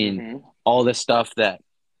 Between Mm-hmm. all the stuff that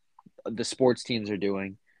the sports teams are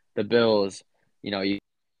doing, the Bills, you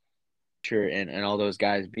and all those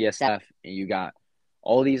guys, BSF, and you got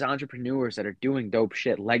all these entrepreneurs that are doing dope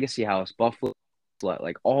shit, Legacy House, Buffalo,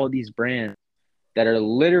 like all these brands that are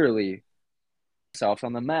literally themselves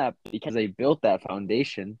on the map because they built that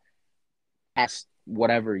foundation past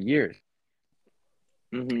whatever years.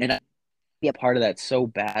 And Mm-hmm. I be a part of that so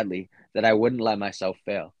badly that I wouldn't let myself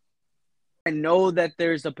fail. I know that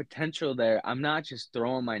there's a potential there. I'm not just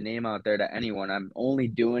throwing my name out there to anyone. I'm only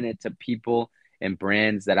doing it to people and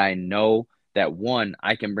brands that I know that one,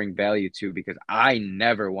 I can bring value to because I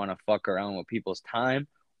never want to fuck around with people's time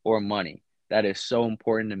or money. That is so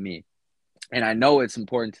important to me. And I know it's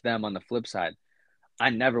important to them on the flip side. I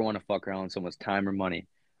never want to fuck around with someone's time or money.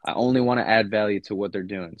 I only want to add value to what they're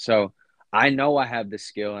doing. So I know I have the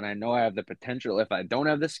skill and I know I have the potential. If I don't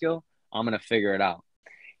have the skill, I'm going to figure it out.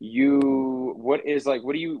 What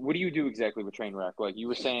do you do exactly with Trainwreck? Like you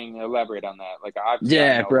were saying, elaborate on that. Like obviously I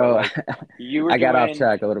Yeah, know, but bro. like you were I got off doing.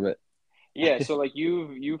 track a little bit. Yeah, so like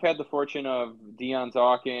you've had the fortune of Dion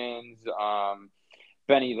Dawkins,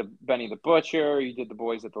 Benny the Butcher. You did the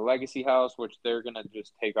boys at the Legacy House, which they're gonna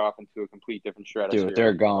just take off into a complete different Dude, stratosphere.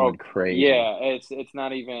 they're Like, going oh crazy. yeah, it's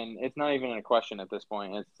not even a question at this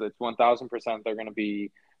point. It's 1,000% they're gonna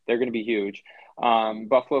be huge.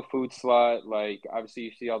 Buffalo Food Slut, like obviously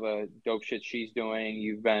you see all the dope shit she's doing.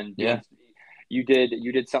 You've been doing Yeah. you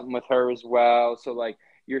did something with her as well. So like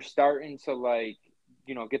you're starting to like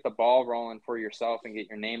get the ball rolling for yourself and get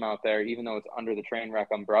your name out there, even though it's under the Trainwreck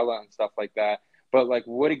umbrella and stuff like that. But like,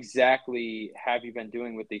 what exactly have you been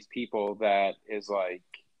doing with these people that is like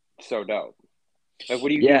so dope? Like, what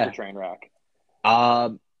do you do for Yeah. Trainwreck?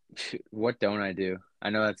 Um, what don't I do? I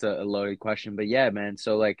know that's a loaded question, but yeah, man.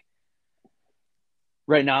 So like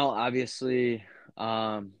right now, obviously,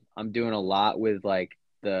 I'm doing a lot with like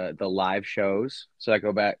the live shows. So I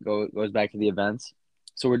goes back to the events.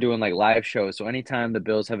 So we're doing like live shows. So anytime the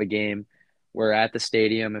Bills have a game, we're at the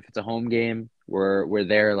stadium. If it's a home game, we're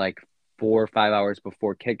there like 4 or 5 hours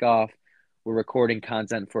before kickoff. We're recording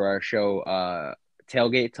content for our show,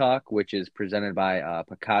 Tailgate Talk, which is presented by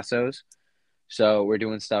Picasso's. So we're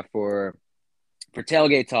doing stuff for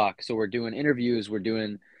tailgate talk. So we're doing interviews, we're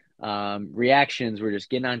doing reactions, we're just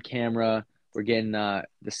getting on camera. We're getting the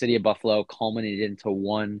city of Buffalo culminated into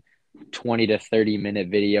one 20 to 30-minute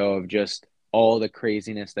video of just all the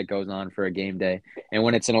craziness that goes on for a game day. And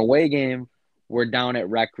when it's an away game, we're down at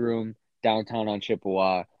Rec Room downtown on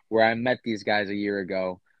Chippewa, where I met these guys a year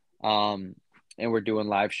ago. And we're doing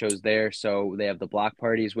live shows there. So they have the block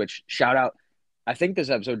parties, which shout out. I think this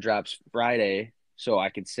episode drops Friday, so I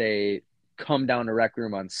could say come down to Rec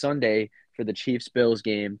Room on Sunday for the Chiefs Bills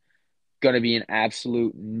game. Going to be an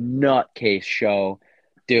absolute nutcase show,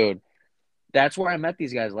 dude. That's where I met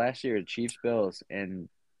these guys last year, Chiefs Bills, and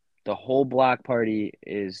the whole block party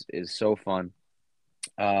is so fun.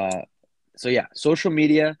 Uh, so yeah, social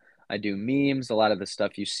media. I do memes, a lot of the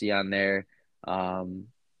stuff you see on there. Um,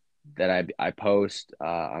 that I post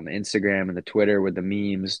on the Instagram and the Twitter with the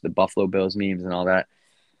memes, the Buffalo Bills memes and all that.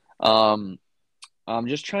 Um, I'm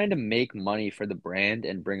just trying to make money for the brand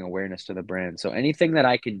and bring awareness to the brand. So anything that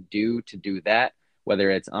I can do to do that,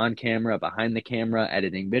 whether it's on camera, behind the camera,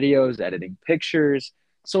 editing videos, editing pictures,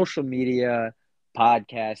 social media,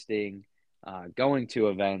 podcasting, going to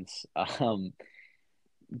events,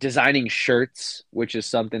 designing shirts, which is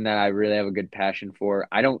something that I really have a good passion for.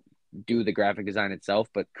 I don't do the graphic design itself,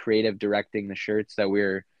 but creative directing the shirts that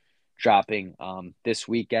we're dropping this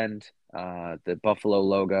weekend, the Buffalo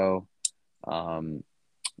logo, um,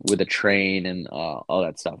 with a train and all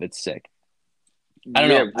that stuff. It's sick. I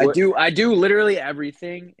don't Yeah, know. I do literally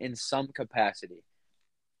everything in some capacity.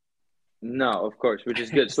 no, of course, which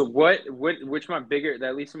is good. So which my bigger,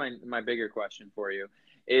 at least my bigger question for you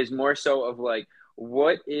is more so of like,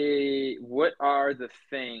 what are the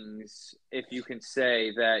things, if you can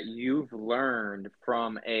say, that you've learned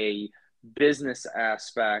from a business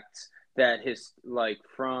aspect that has, like,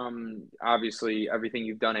 from obviously everything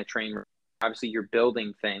you've done at Train, obviously you're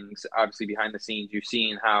building things, obviously behind the scenes, you've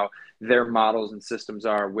seen how their models and systems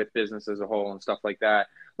are with business as a whole and stuff like that.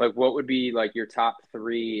 Like, what would be like your top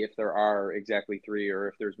three, if there are exactly three, or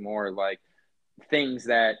if there's more, like things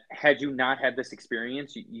that had you not had this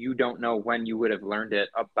experience, you don't know when you would have learned it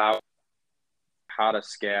about how to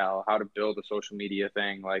scale, how to build a social media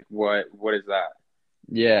thing. Like, what is that?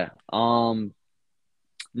 Yeah. I'm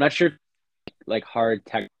not sure if, like hard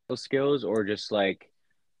technical skills or just like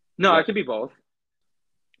No, what it could be both.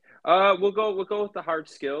 We'll go with the hard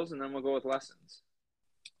skills, and then we'll go with lessons.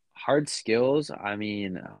 hard skills. I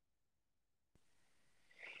mean,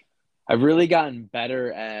 I've really gotten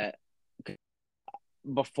better at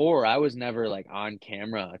before I was never like on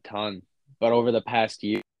camera a ton, but over the past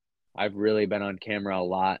year, I've really been on camera a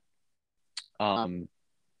lot. Thing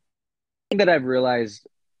that I've realized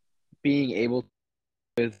being able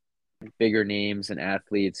with bigger names and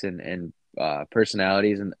athletes and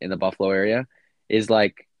personalities in the Buffalo area is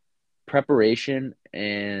like preparation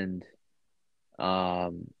and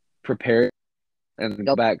um prepare and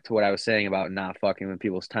go back to what I was saying about not fucking with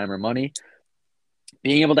people's time or money.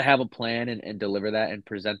 Being able to have a plan and deliver that and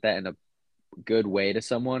present that in a good way to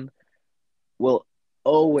someone will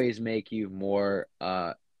always make you more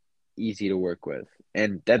easy to work with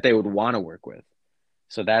and that they would want to work with.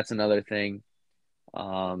 So that's another thing.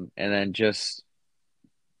 And then just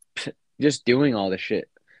doing all the shit.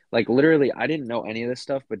 Like literally, I didn't know any of this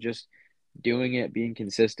stuff, but just doing it, being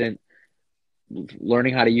consistent,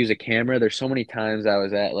 learning how to use a camera. There's so many times I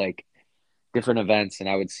was at like different events and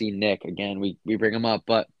I would see Nick again. We bring him up,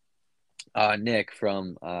 but Nick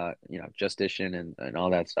from Justition and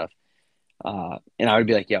all that stuff. And I would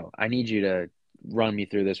be like, yo, I need you to run me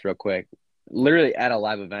through this real quick. Literally at a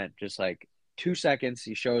live event, just like 2 seconds,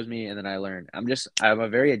 he shows me and then I learn. I'm a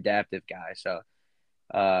very adaptive guy. So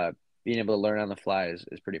uh, being able to learn on the fly is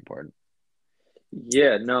pretty important.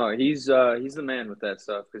 Yeah, no, he's the man with that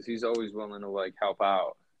stuff because he's always willing to like help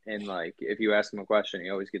out, and like if you ask him a question, he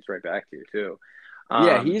always gets right back to you too.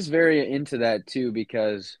 Yeah, Um, he's very into that too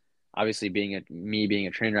because obviously being a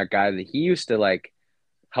train wreck guy that he used to like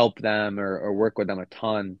help them or work with them a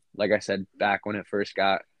ton. Like I said, back when it first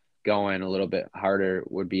got going a little bit harder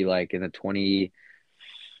would be like in the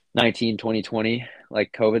 2019, 2020,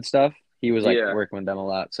 like COVID stuff. He was like yeah. working with them a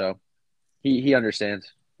lot. So he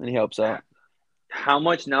understands and he helps out. How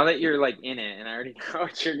much, now that you're like in it, and I already know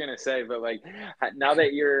what you're gonna say, but like now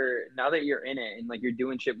that you're in it and like you're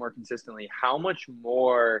doing shit more consistently, how much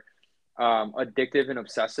more addictive and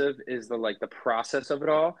obsessive is the, like, the process of it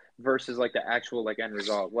all versus like the actual like end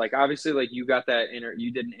result? Like, obviously, like you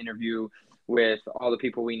did an interview with all the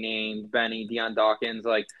people we named, Benny, Dion Dawkins.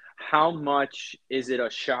 Like, how much is it a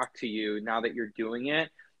shock to you now that you're doing it,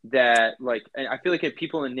 that, like, and I feel like if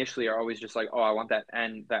people initially are always just like, oh, I want that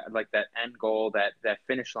end goal, that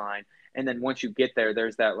finish line, and then once you get there,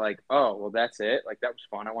 there's that like, oh, well, that's it, like that was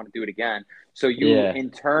fun, I want to do it again. So you Yeah. in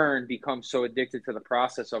turn become so addicted to the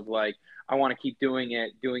process of like, I want to keep doing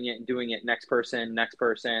it, next person,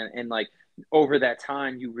 and like over that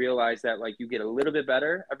time you realize that like you get a little bit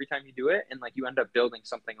better every time you do it, and like you end up building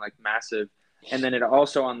something like massive. And then it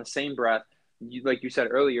also, on the same breath, like you said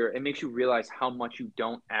earlier, it makes you realize how much you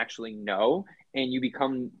don't actually know, and you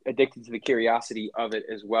become addicted to the curiosity of it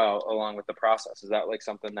as well, along with the process. Is that like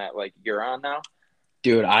something that like you're on now?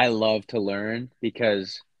 Dude, I love to learn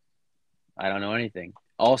because I don't know anything.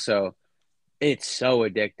 Also, it's so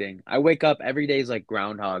addicting. I wake up every day is like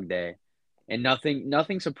Groundhog Day, and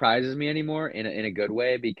nothing surprises me anymore in a good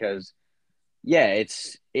way because yeah, it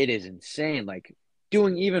is insane. Like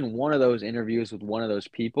doing even one of those interviews with one of those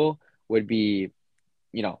people would be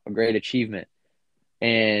a great achievement.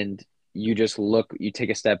 And you take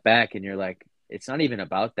a step back and you're like, it's not even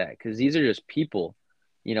about that because these are just people.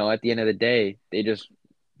 At the end of the day,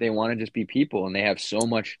 they want to just be people and they have so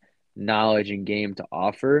much knowledge and game to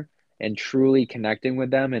offer, and truly connecting with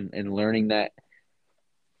them and learning that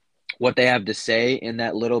what they have to say in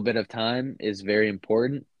that little bit of time is very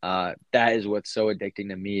important. That is what's so addicting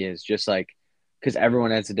to me, is just like, because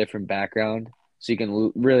everyone has a different background. So you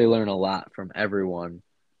can really learn a lot from everyone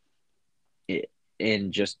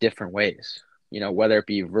in just different ways, whether it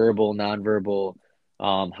be verbal, nonverbal,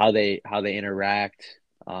 how they interact.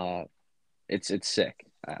 Uh, it's sick.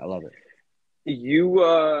 I love it. You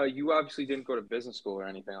obviously didn't go to business school or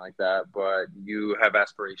anything like that, but you have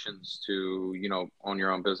aspirations to, own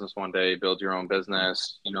your own business one day, build your own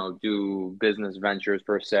business, do business ventures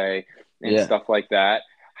per se and Yeah. stuff like that.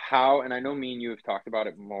 How, and I know me and you have talked about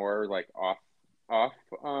it more like off,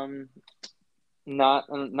 not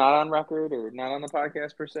on record or not on the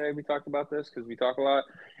podcast per se. We talked about this because we talk a lot.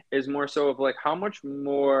 Is more so of like how much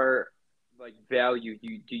more like value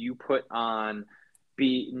do you put on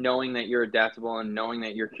be knowing that you're adaptable and knowing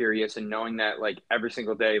that you're curious and knowing that like every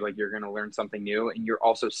single day like you're going to learn something new and you're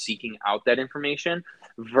also seeking out that information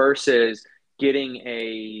versus getting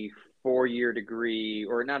a 4 year degree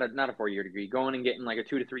or not a 4 year degree, going and getting like a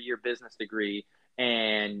 2 to 3 year business degree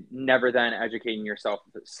and never then educating yourself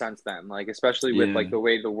since then, like especially with like Yeah. the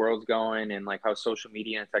way the world's going and like how social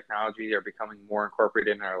media and technology are becoming more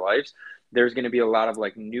incorporated in our lives. There's going to be a lot of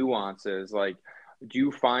like nuances. Like, do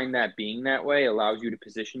you find that being that way allows you to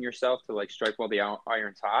position yourself to like strike while the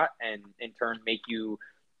iron's hot and in turn make you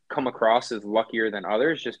come across as luckier than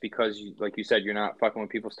others just because you, like you said, you're not fucking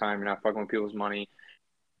with people's time, you're not fucking with people's money,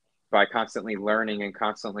 by constantly learning and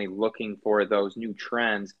constantly looking for those new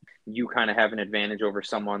trends, you kind of have an advantage over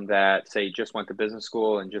someone that say just went to business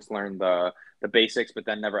school and just learned the basics, but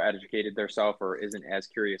then never educated themselves or isn't as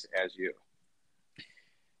curious as you.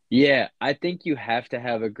 Yeah, I think you have to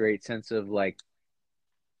have a great sense of like,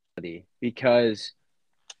 because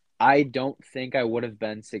I don't think I would have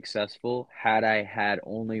been successful had I had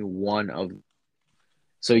only one of.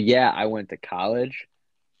 So yeah, I went to college,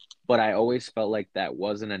 but I always felt like that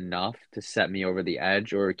wasn't enough to set me over the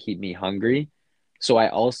edge or keep me hungry. So I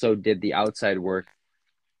also did the outside work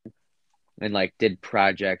and like did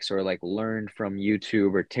projects or like learned from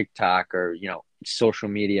YouTube or TikTok or, social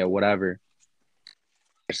media, whatever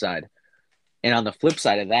side. And on the flip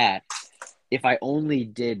side of that, if I only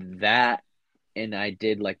did that and I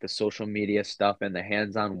did like the social media stuff and the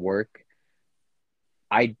hands-on work,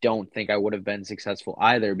 I don't think I would have been successful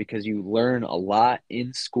either, because you learn a lot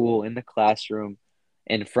in school, in the classroom,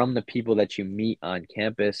 and from the people that you meet on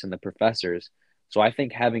campus and the professors. So I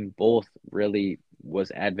think having both really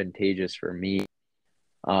was advantageous for me.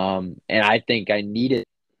 And I think I needed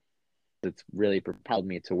it's really propelled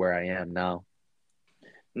me to where I am now.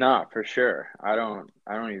 No, for sure. I don't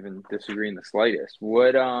even disagree in the slightest.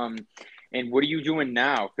 And what are you doing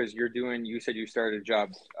now? Because you said you started a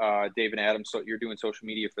job, Dave and Adam, so you're doing social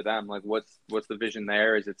media for them. Like what's the vision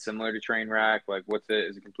there? Is it similar to Trainwreck? Like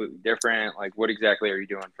is it completely different? Like what exactly are you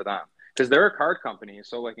doing for them? Because they're a card company,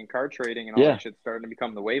 so like in card trading and all Yeah. that shit's starting to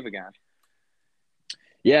become the wave again.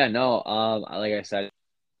 Yeah, no, like I said,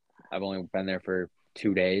 I've only been there for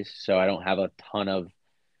 2 days, so I don't have a ton of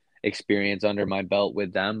experience under my belt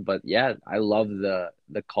with them. But yeah, I love the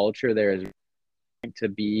culture there. Is to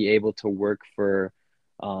be able to work for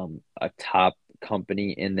a top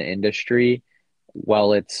company in the industry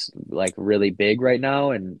while it's like really big right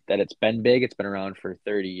now, and that it's been around for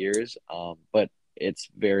 30 years, but it's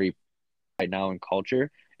very right now in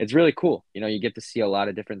culture. It's really cool. You get to see a lot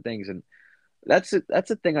of different things, and that's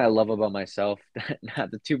a thing I love about myself.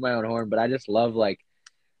 Not to toot my own horn, but I just love like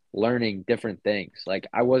learning different things. Like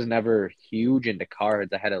I was never huge into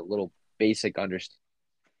cards. I had a little basic understanding.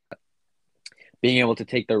 Being able to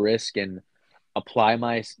take the risk and apply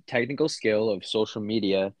my technical skill of social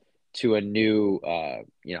media to a new,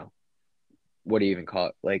 what do you even call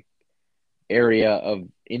it? Like area of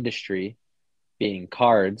industry, being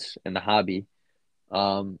cards and the hobby,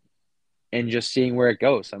 um, and just seeing where it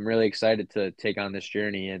goes. I'm really excited to take on this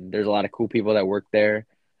journey, and there's a lot of cool people that work there,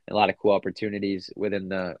 a lot of cool opportunities with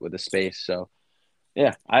the space. So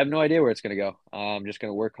yeah, I have no idea where it's gonna go. I'm just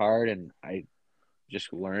gonna work hard and I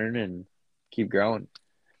just learn and keep growing.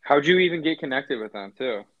 How'd you even get connected with them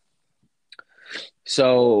too?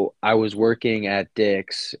 So I was working at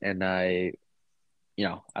Dick's and I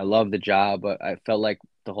love the job, but I felt like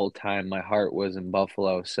the whole time my heart was in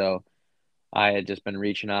Buffalo. So I had just been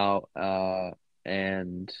reaching out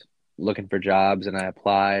and looking for jobs, and I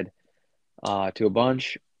applied to a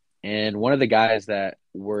bunch. And one of the guys that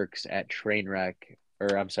works at Trainwreck,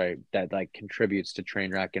 or I'm sorry, that like contributes to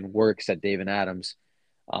Trainwreck and works at Dave and Adams,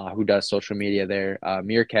 who does social media there,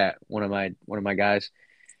 Meerkat, one of my guys,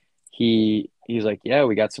 he's like, yeah,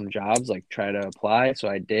 we got some jobs, like try to apply. So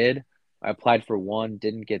I did. I applied for one,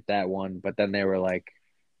 didn't get that one, but then they were like,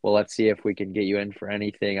 well, let's see if we can get you in for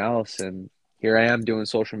anything else. And here I am doing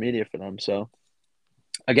social media for them. So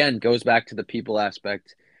again, goes back to the people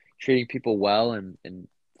aspect, treating people well and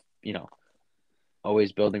you know,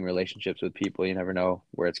 always building relationships with people. You never know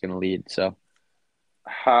where it's going to lead. So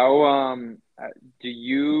How do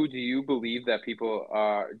you believe that people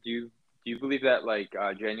do you believe that like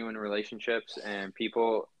genuine relationships and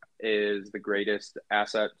people is the greatest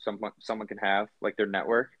asset someone can have, like their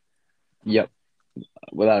network? yep,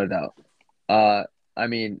 without a doubt. Uh, I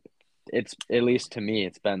mean, it's at least to me,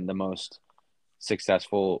 it's been the most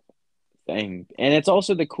successful thing, and it's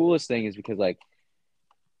also the coolest thing is because like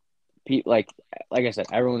I said,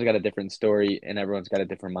 everyone's got a different story and everyone's got a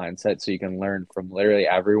different mindset, so you can learn from literally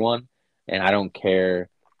everyone. And I don't care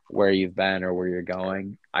where you've been or where you're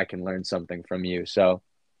going, I can learn something from you. So,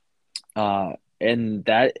 and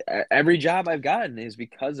that every job I've gotten is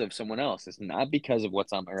because of someone else. It's not because of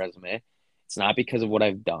what's on my resume. It's not because of what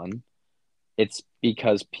I've done. It's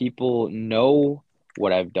because people know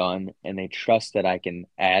what I've done and they trust that I can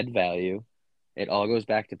add value. It all goes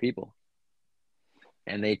back to people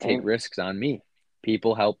and they take And risks on me.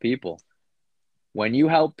 People help people. When you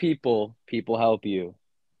help people, people help you.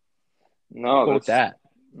 no, Quote that's that.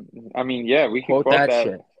 I mean, yeah, we could Quote quote that that.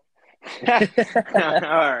 shit.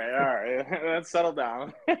 All right. Let's settle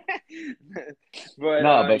down. But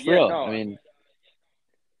No, but for yeah, real, I no. mean,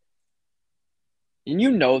 and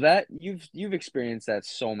you know that you've experienced that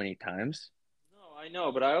so many times. No, I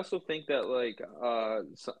know, but I also think that like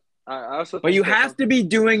I also But you think that have to something. be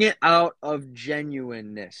doing it out of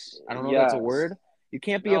genuineness. I don't know if that's a Yes. word. You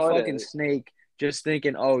can't be a No, it fucking is. snake just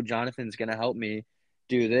thinking, "Oh, Jonathan's gonna help me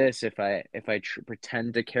do this if I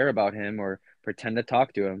pretend to care about him or pretend to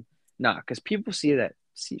talk to him." Nah, because people see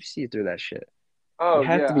through that shit. You Oh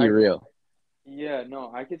have yeah, to be real. yeah,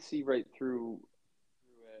 no, I could see right through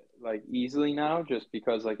it like easily now just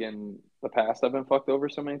because like in the past I've been fucked over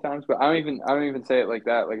so many times, but I don't even say it like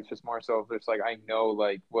that. Like it's just more so if it's like I know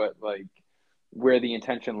like what like where the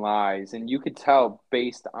intention lies and you could tell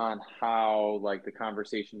based on how like the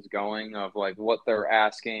conversation's going of like what they're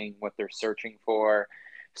asking, what they're searching for,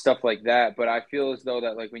 stuff like that. But I feel as though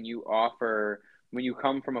that like when you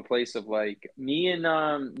come from a place of like me and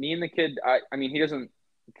the kid, I mean he doesn't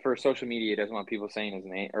for social media, he doesn't want people saying his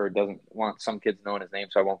name or doesn't want some kids knowing his name,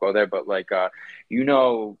 so I won't go there. But like,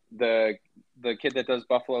 the kid that does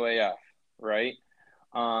Buffalo AF, right?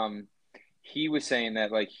 Um, he was saying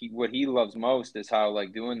that like what he loves most is how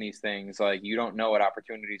like doing these things like you don't know what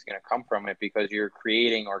opportunity is going to come from it because you're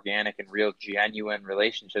creating organic and real genuine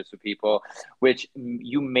relationships with people which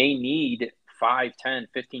you may need 5, 10,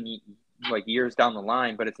 15 like years down the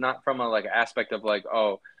line, but it's not from a like aspect of like,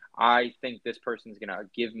 oh, I think this person's going to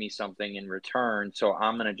give me something in return, so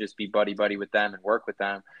I'm going to just be buddy buddy with them and work with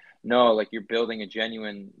them. No, like you're building a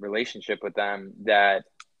genuine relationship with them that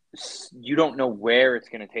you don't know where it's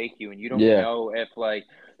going to take you, and you don't Yeah. know if like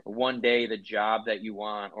one day the job that you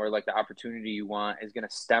want or like the opportunity you want is going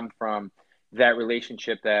to stem from that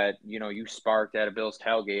relationship that you sparked at a Bills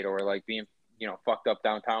tailgate or like being fucked up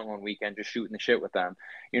downtown one weekend just shooting the shit with them.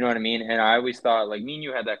 You know what I mean? And I always thought like me and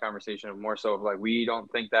you had that conversation of more so of like we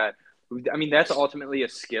don't think that. I mean, that's ultimately a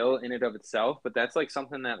skill in and of itself, but that's like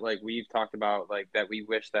something that like we've talked about, like that we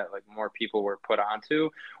wish that like more people were put onto,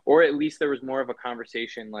 or at least there was more of a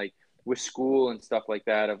conversation like with school and stuff like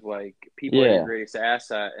that of like people are your Yeah. greatest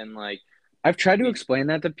asset and like I've tried to we explain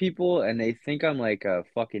that to people and they think I'm like a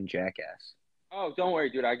fucking jackass. oh don't worry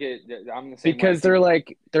dude, I'm the same way Because people.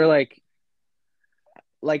 like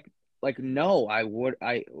no, I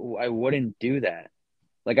wouldn't do that.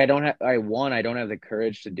 Like I don't have the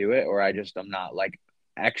courage to do it, or I'm not like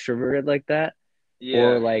extroverted like that, or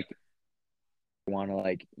Yeah. like want to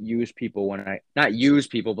like use people when I not use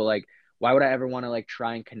people, but like why would I ever want to like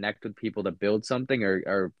try and connect with people to build something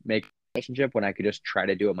or make a relationship when I could just try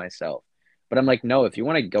to do it myself? But I'm like, no, if you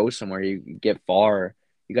want to go somewhere, you get far,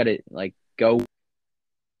 you got to like go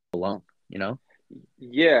alone, you know?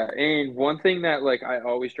 Yeah, and one thing that like I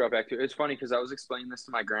always draw back to, it's funny because I was explaining this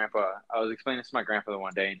to my grandpa. I was explaining this to my grandpa the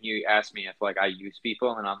one day, and he asked me if like I use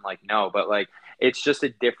people, and I'm like, no, but like it's just a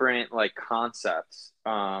different like concepts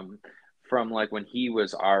from like when he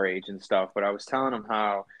was our age and stuff. But I was telling him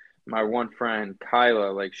how my one friend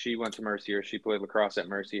Kyla, like she went to Mercyhurst, she played lacrosse at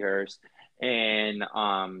Mercyhurst, and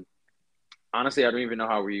honestly, I don't even know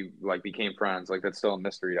how we like became friends. Like that's still a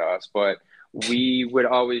mystery to us. But we would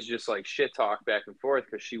always just like shit talk back and forth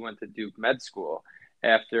because she went to Duke Med School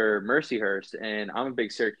after Mercyhurst, and I'm a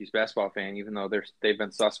big Syracuse basketball fan, even though they've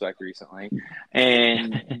been suspect recently.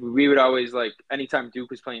 And we would always like anytime Duke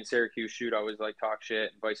was playing Syracuse, she'd always like talk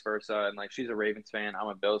shit and vice versa. And like she's a Ravens fan, I'm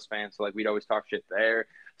a Bills fan, so like we'd always talk shit there,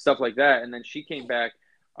 stuff like that. And then she came back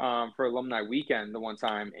for alumni weekend the one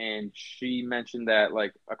time, and she mentioned that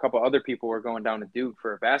like a couple other people were going down to Duke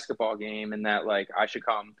for a basketball game, and that like I should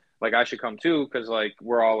come too, because like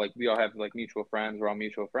we're all like we all have like mutual friends, we're all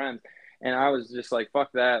mutual friends. And I was just like,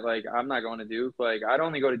 fuck that. Like, I'm not going to Duke. Like, I'd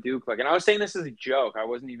only go to Duke. Like, and I was saying this as a joke. I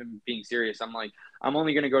wasn't even being serious. I'm like, I'm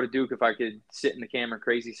only going to go to Duke if I could sit in the camera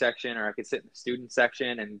crazy section or I could sit in the student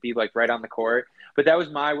section and be like right on the court. But that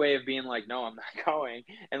was my way of being like, no, I'm not going,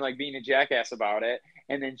 and like being a jackass about it.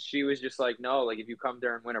 And then she was just like, no, like if you come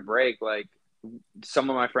during winter break, like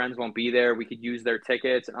some of my friends won't be there. We could use their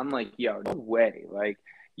tickets. And I'm like, yo, no way. Like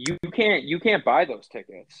you can't buy those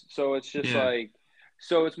tickets. So it's just Yeah, like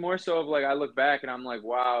so it's more so of like I look back and I'm like,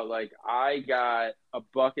 wow, like I got a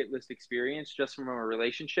bucket list experience just from a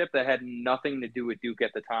relationship that had nothing to do with Duke at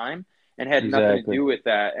the time and had nothing to exactly. do with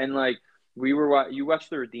that. And like you watched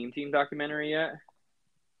the Redeem Team documentary yet?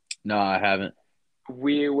 No, I haven't.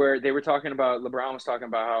 They were talking about LeBron was talking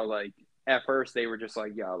about how like at first they were just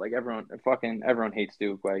like yo like everyone hates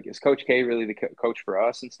Duke, like is Coach K really the coach for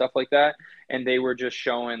us and stuff like that. And they were just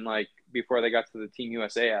showing like before they got to the Team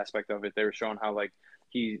USA aspect of it, they were showing how like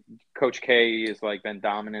he Coach K has like been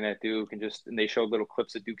dominant at Duke, and they showed little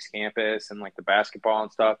clips of Duke's campus and like the basketball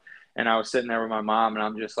and stuff. And I was sitting there with my mom and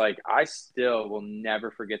I'm just like I still will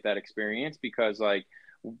never forget that experience because like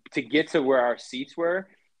to get to where our seats were,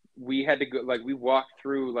 we had to go like we walked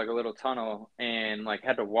through like a little tunnel and like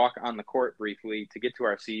had to walk on the court briefly to get to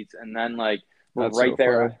our seats, and then like we're That's right so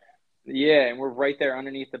there. far. Yeah, and we're right there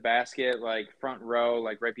underneath the basket, like front row,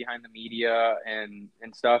 like right behind the media and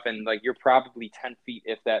stuff. And like you're probably 10 feet,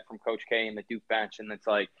 if that, from Coach K and the Duke bench. And it's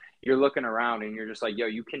like you're looking around and you're just like, yo,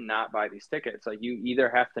 you cannot buy these tickets. Like you either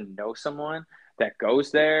have to know someone that goes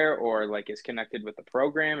there or like is connected with the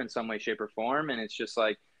program in some way, shape, or form. And it's just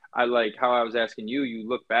like I like how I was asking you, you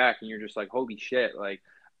look back and you're just like, holy shit, like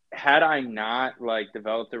had I not like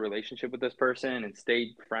developed a relationship with this person and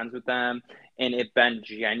stayed friends with them and it been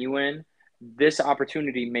genuine, this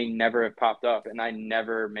opportunity may never have popped up and I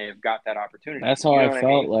never may have got that That's opportunity. how You know I what I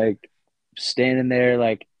felt mean? like standing there,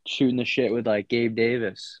 like shooting the shit with like Gabe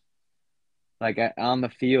Davis, like on the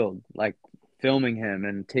field, like filming him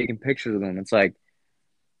and taking pictures of him. It's like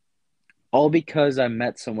all because I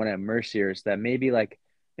met someone at Mercier's that maybe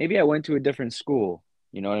I went to a different school.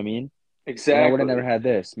 You know what I mean? Then I would have never Exactly. had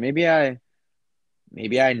this. Maybe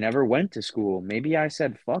I never went to school. Maybe I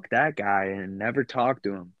said fuck that guy and never talked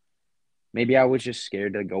to him. Maybe I was just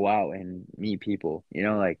scared to go out and meet people.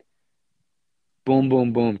 Like boom,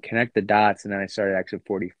 boom, boom, connect the dots, and then I started Exit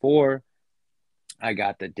 44. I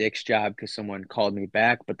got the Dick's job because someone called me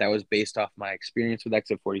back, but that was based off my experience with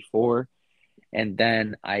Exit 44. And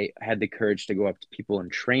then I had the courage to go up to people in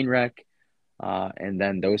Trainwreck. And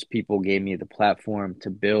then those people gave me the platform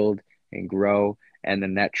to build and grow. And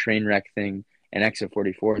then that Trainwreck thing and Exit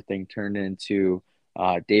 44 thing turned into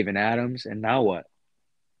Dave and Adams. And now what?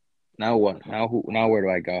 Now what? Now where do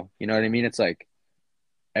I go? You know what I mean? It's like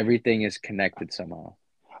everything is connected somehow.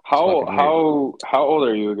 It's How fucking weird. how how old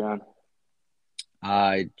are you again?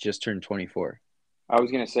 I just turned 24. I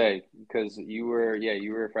was gonna say because you were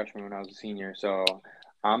a freshman when I was a senior, so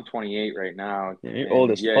I'm 28 right now, Yeah, you're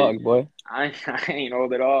old and as fuck, boy. I ain't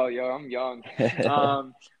old at all, yo. I'm young.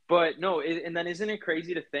 Um, but no, and then isn't it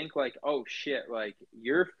crazy to think like, oh shit, like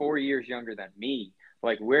you're 4 years younger than me.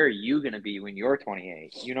 Like, where are you gonna be when you're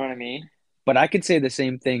 28? You know what I mean? But I could say the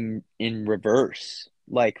same thing in reverse.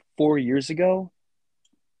 Like 4 years ago,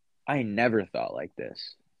 I never thought like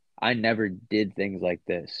this. I never did things like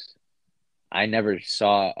this. I never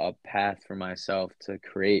saw a path for myself to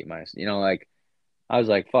create like I was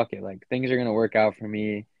like, fuck it, like things are gonna work out for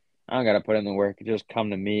me. I don't gotta put in the work. It just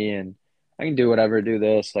come to me and I can do whatever, do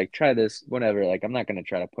this, like try this, whatever. Like I'm not gonna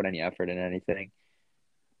try to put any effort in anything.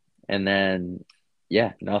 And then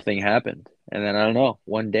yeah, nothing happened. And then I don't know,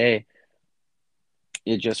 one day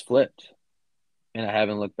it just flipped and I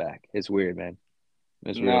haven't looked back. It's weird, man.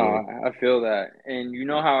 It's No, real weird. I feel that. And you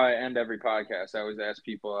know how I end every podcast? I always ask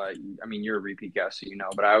people, I mean, you're a repeat guest, so you know,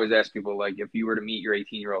 but I always ask people, like, if you were to meet your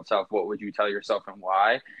 18-year-old self, what would you tell yourself and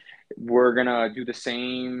why? We're gonna do the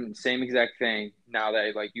same exact thing now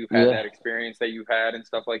that like you've had Yeah. that experience that you've had and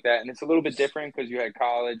stuff like that. And it's a little bit different because you had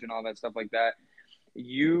college and all that stuff like that.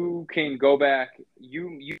 You can go back,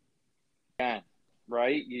 you can.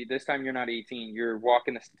 right? This time you're not 18. You're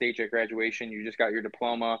walking the stage at graduation. You just got your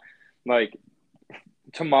diploma. Like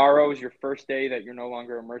tomorrow is your first day that you're no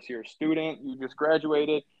longer a Mercier student. You just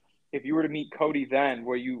graduated. If you were to meet Cody then,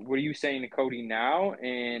 what are you saying to Cody now?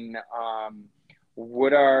 And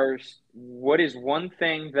what is one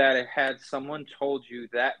thing that had someone told you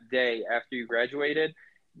that day after you graduated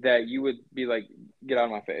that you would be like, get out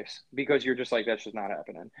of my face, because you're just like, that's just not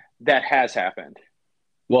happening. That has happened.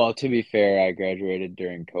 Well, to be fair, I graduated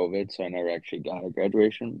during COVID, so I never actually got a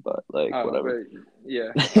graduation, but like Oh, whatever. but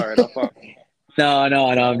yeah. All right, I'll fuck. No,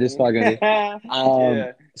 no, no, I'm just fucking with you.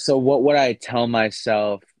 Yeah. So what would I tell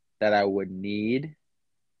myself that I would need?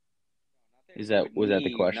 Not that Is you that would was that the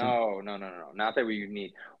need. question? No, no, no, no, no. Not that you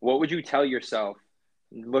need. What would you tell yourself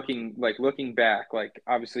looking back, like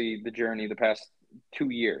obviously the journey the past 2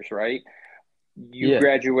 years, right? You Yeah.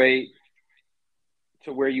 graduate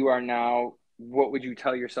to where you are now. What would you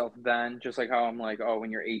tell yourself then? Just like how I'm like, oh,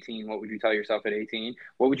 when you're 18, what would you tell yourself at 18?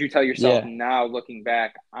 What would you tell yourself Yeah. now looking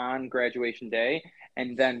back on graduation day?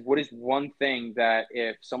 And then what is one thing that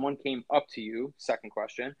if someone came up to you, second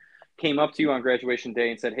question, came up to you on graduation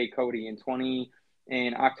day and said, hey, Cody,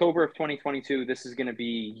 in October of 2022, this is going to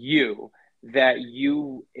be you, that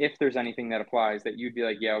you, if there's anything that applies, that you'd be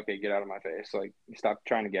like, yeah, okay, get out of my face. Like, stop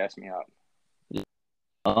trying to gas me up.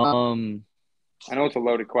 Um, I know it's a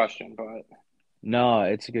loaded question, but no,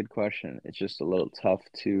 it's a good question. It's just a little tough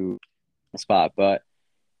to spot, but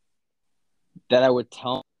that I would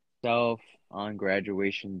tell myself on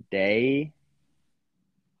graduation day,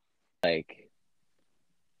 like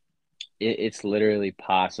it's literally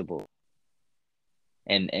possible.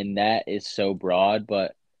 And that is so broad,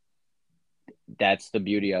 but that's the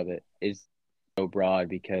beauty of it. Is so broad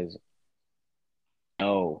because I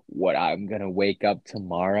know what I'm gonna wake up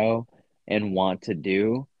tomorrow and want to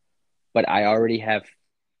do, but I already have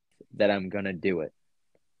that I'm gonna do it.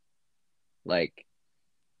 Like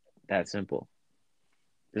that simple.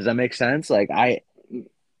 Does that make sense? Like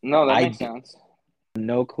no, that I makes sense.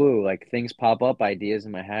 no clue. Like things pop up, ideas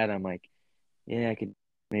in my head. I'm like, yeah, I could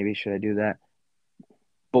maybe should I do that?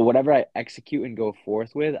 But whatever I execute and go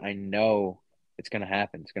forth with, I know it's gonna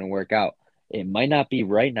happen. It's gonna work out. It might not be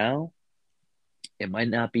right now. It might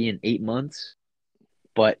not be in 8 months,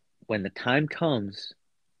 but when the time comes,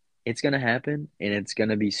 it's gonna happen, and it's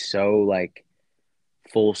gonna be so like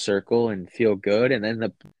full circle and feel good, and then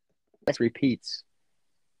the rest repeats.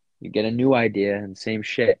 You get a new idea and same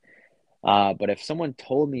shit. But if someone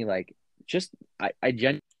told me like just I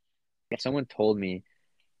genuinely if someone told me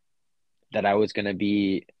that I was gonna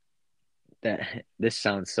be that this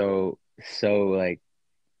sounds so like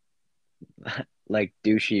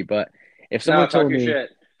douchey, but if No, someone talk told your me shit.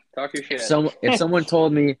 Talk your shit. if someone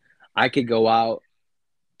told me I could go out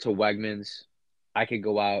to Wegmans, I could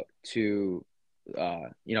go out to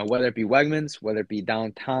whether it be Wegmans, whether it be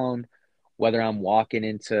downtown, whether I'm walking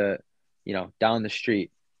into down the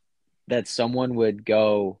street, that someone would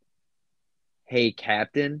go, "Hey,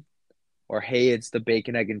 Captain," or "Hey, it's the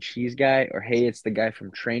bacon, egg, and cheese guy," or "Hey, it's the guy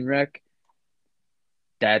from Trainwreck."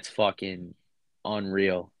 That's fucking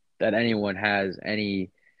unreal. That anyone has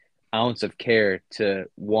any ounce of care to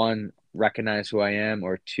one recognize who I am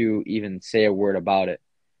or two even say a word about it.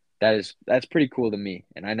 That's pretty cool to me.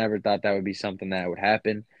 And I never thought that would be something that would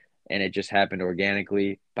happen. And it just happened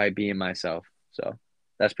organically by being myself. So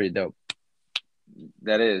that's pretty dope.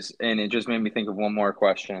 That is, and it just made me think of one more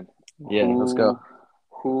question. Yeah, let's go.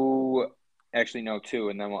 Who actually no two,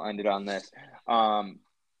 and then we'll end it on this. Um,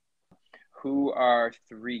 who are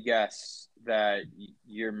three guests that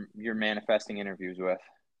you're manifesting interviews with?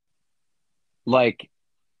 Like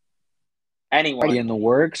already Anyone in the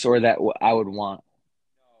works or that I would want.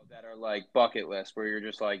 that are like bucket list, where you're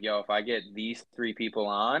just like, yo, if I get these three people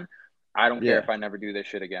on, I don't care Yeah. if I never do this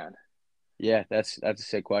shit again. Yeah, that's a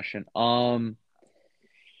sick question.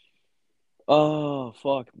 Oh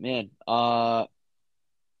fuck, man.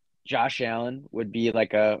 Josh Allen would be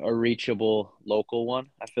like a reachable local one,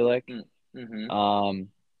 I feel like. Mm-hmm. Um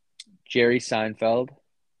Jerry Seinfeld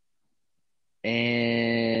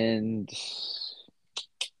and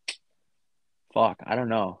fuck, I don't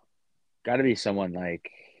know. Gotta be someone like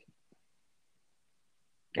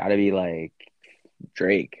gotta be like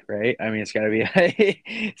Drake, right? I mean it's gotta be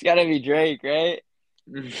it's gotta be Drake, right?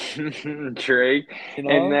 Drake. You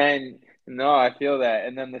And know? then, no, I feel that.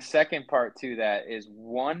 And then the second part to that is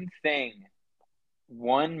one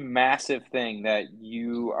massive thing that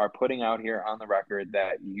you are putting out here on the record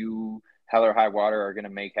that you, hell or high water, are going to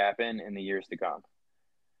make happen in the years to come.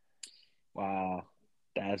 Wow.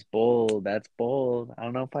 That's bold. That's bold. I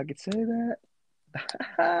don't know if I could say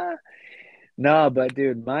that. No, but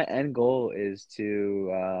dude, my end goal is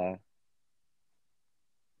to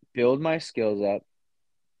build my skills up,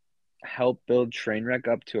 help build Trainwreck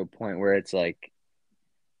up to a point where it's like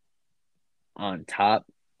on top,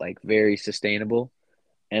 like very sustainable,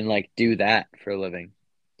 and like do that for a living.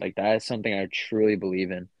 Like that is something I truly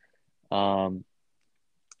believe in. Um,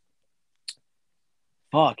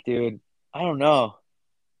 fuck, dude. I don't know.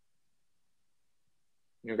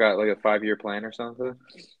 You got like a 5-year plan or something?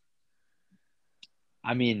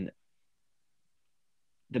 I mean,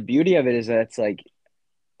 the beauty of it is that it's like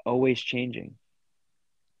always changing.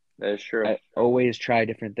 That is true. I always try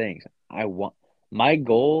different things. I want my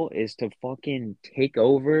goal is to fucking take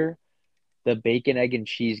over the bacon, egg, and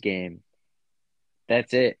cheese game.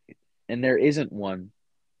 That's it. And there isn't one.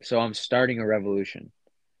 So I'm starting a revolution.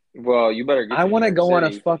 Well, you better get I to New want to York go on a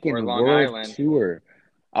City or fucking Long world Island. tour.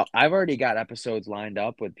 I've already got episodes lined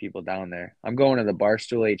up with people down there. I'm going to the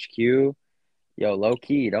Barstool HQ. Yo, low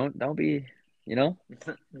key, don't be, you know,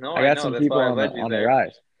 No, I I got know. some That's people why I on the led you on the there.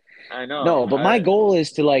 rise. I know. No, but my goal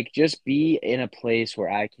is to like just be in a place where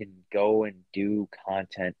I can go and do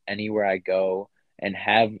content anywhere I go and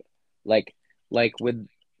have like with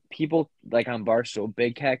people like on Barstool,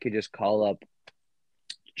 Big Cat could just call up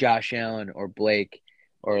Josh Allen or Blake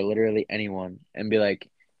or literally anyone and be like,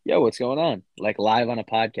 "Yo, what's going on?" Like live on a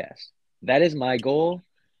podcast. That is my goal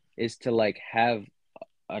is to like have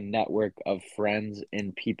a network of friends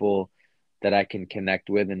and people that I can connect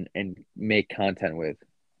with and make content with.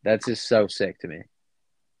 That's just so sick to me.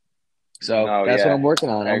 So No, that's what yeah, I'm working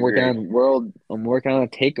on. I agree. I'm working on a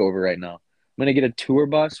takeover right now. I'm gonna get a tour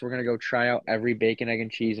bus. We're gonna go try out every bacon, egg,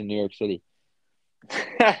 and cheese in New York City.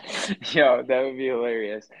 Yo, that would be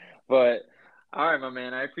hilarious. But all right, my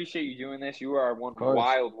man, I appreciate you doing this. You are one Of course.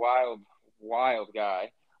 wild, wild, wild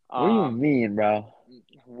guy. What do you Um, mean, bro?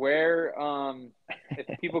 where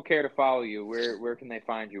if people care to follow you, where can they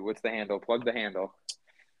find you? What's the handle? Plug the handle.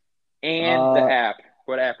 And the Uh, app.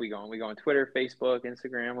 What app we going? We going Twitter, Facebook,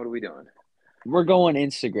 Instagram? What are we doing? we're going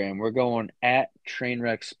Instagram. We're going at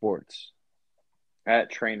Trainwreck Sports.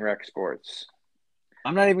 At Trainwreck Sports.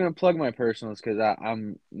 I'm not even gonna plug my personals because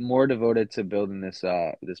I'm more devoted to building this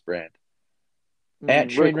brand. At What a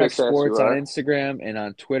Trainwreck quick ass you Sports on are. Instagram and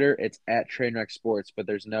on Twitter, it's at Trainwreck Sports, but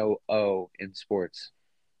there's no O in sports.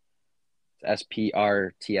 It's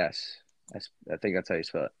SPRTS. I think that's how you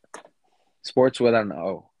spell it. Sports without an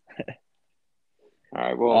O. All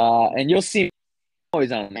right. Well, And you'll see me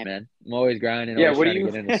always on, man. I'm always grinding, yeah. always What do trying to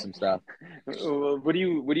you? get into some stuff. What do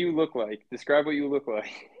you look like? Describe what you look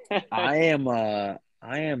like. I am a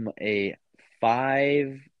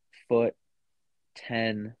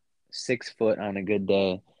 5'10", 6 foot on a good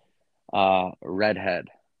day, redhead.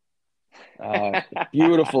 Uh,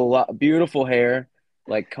 beautiful hair,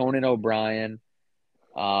 like Conan O'Brien.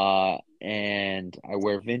 And I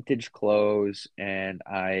wear vintage clothes, and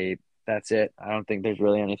that's it. I don't think there's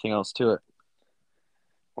really anything else to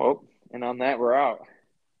Well, and on that, we're out.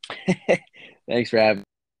 it. Thanks for having me.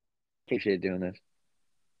 Appreciate doing this.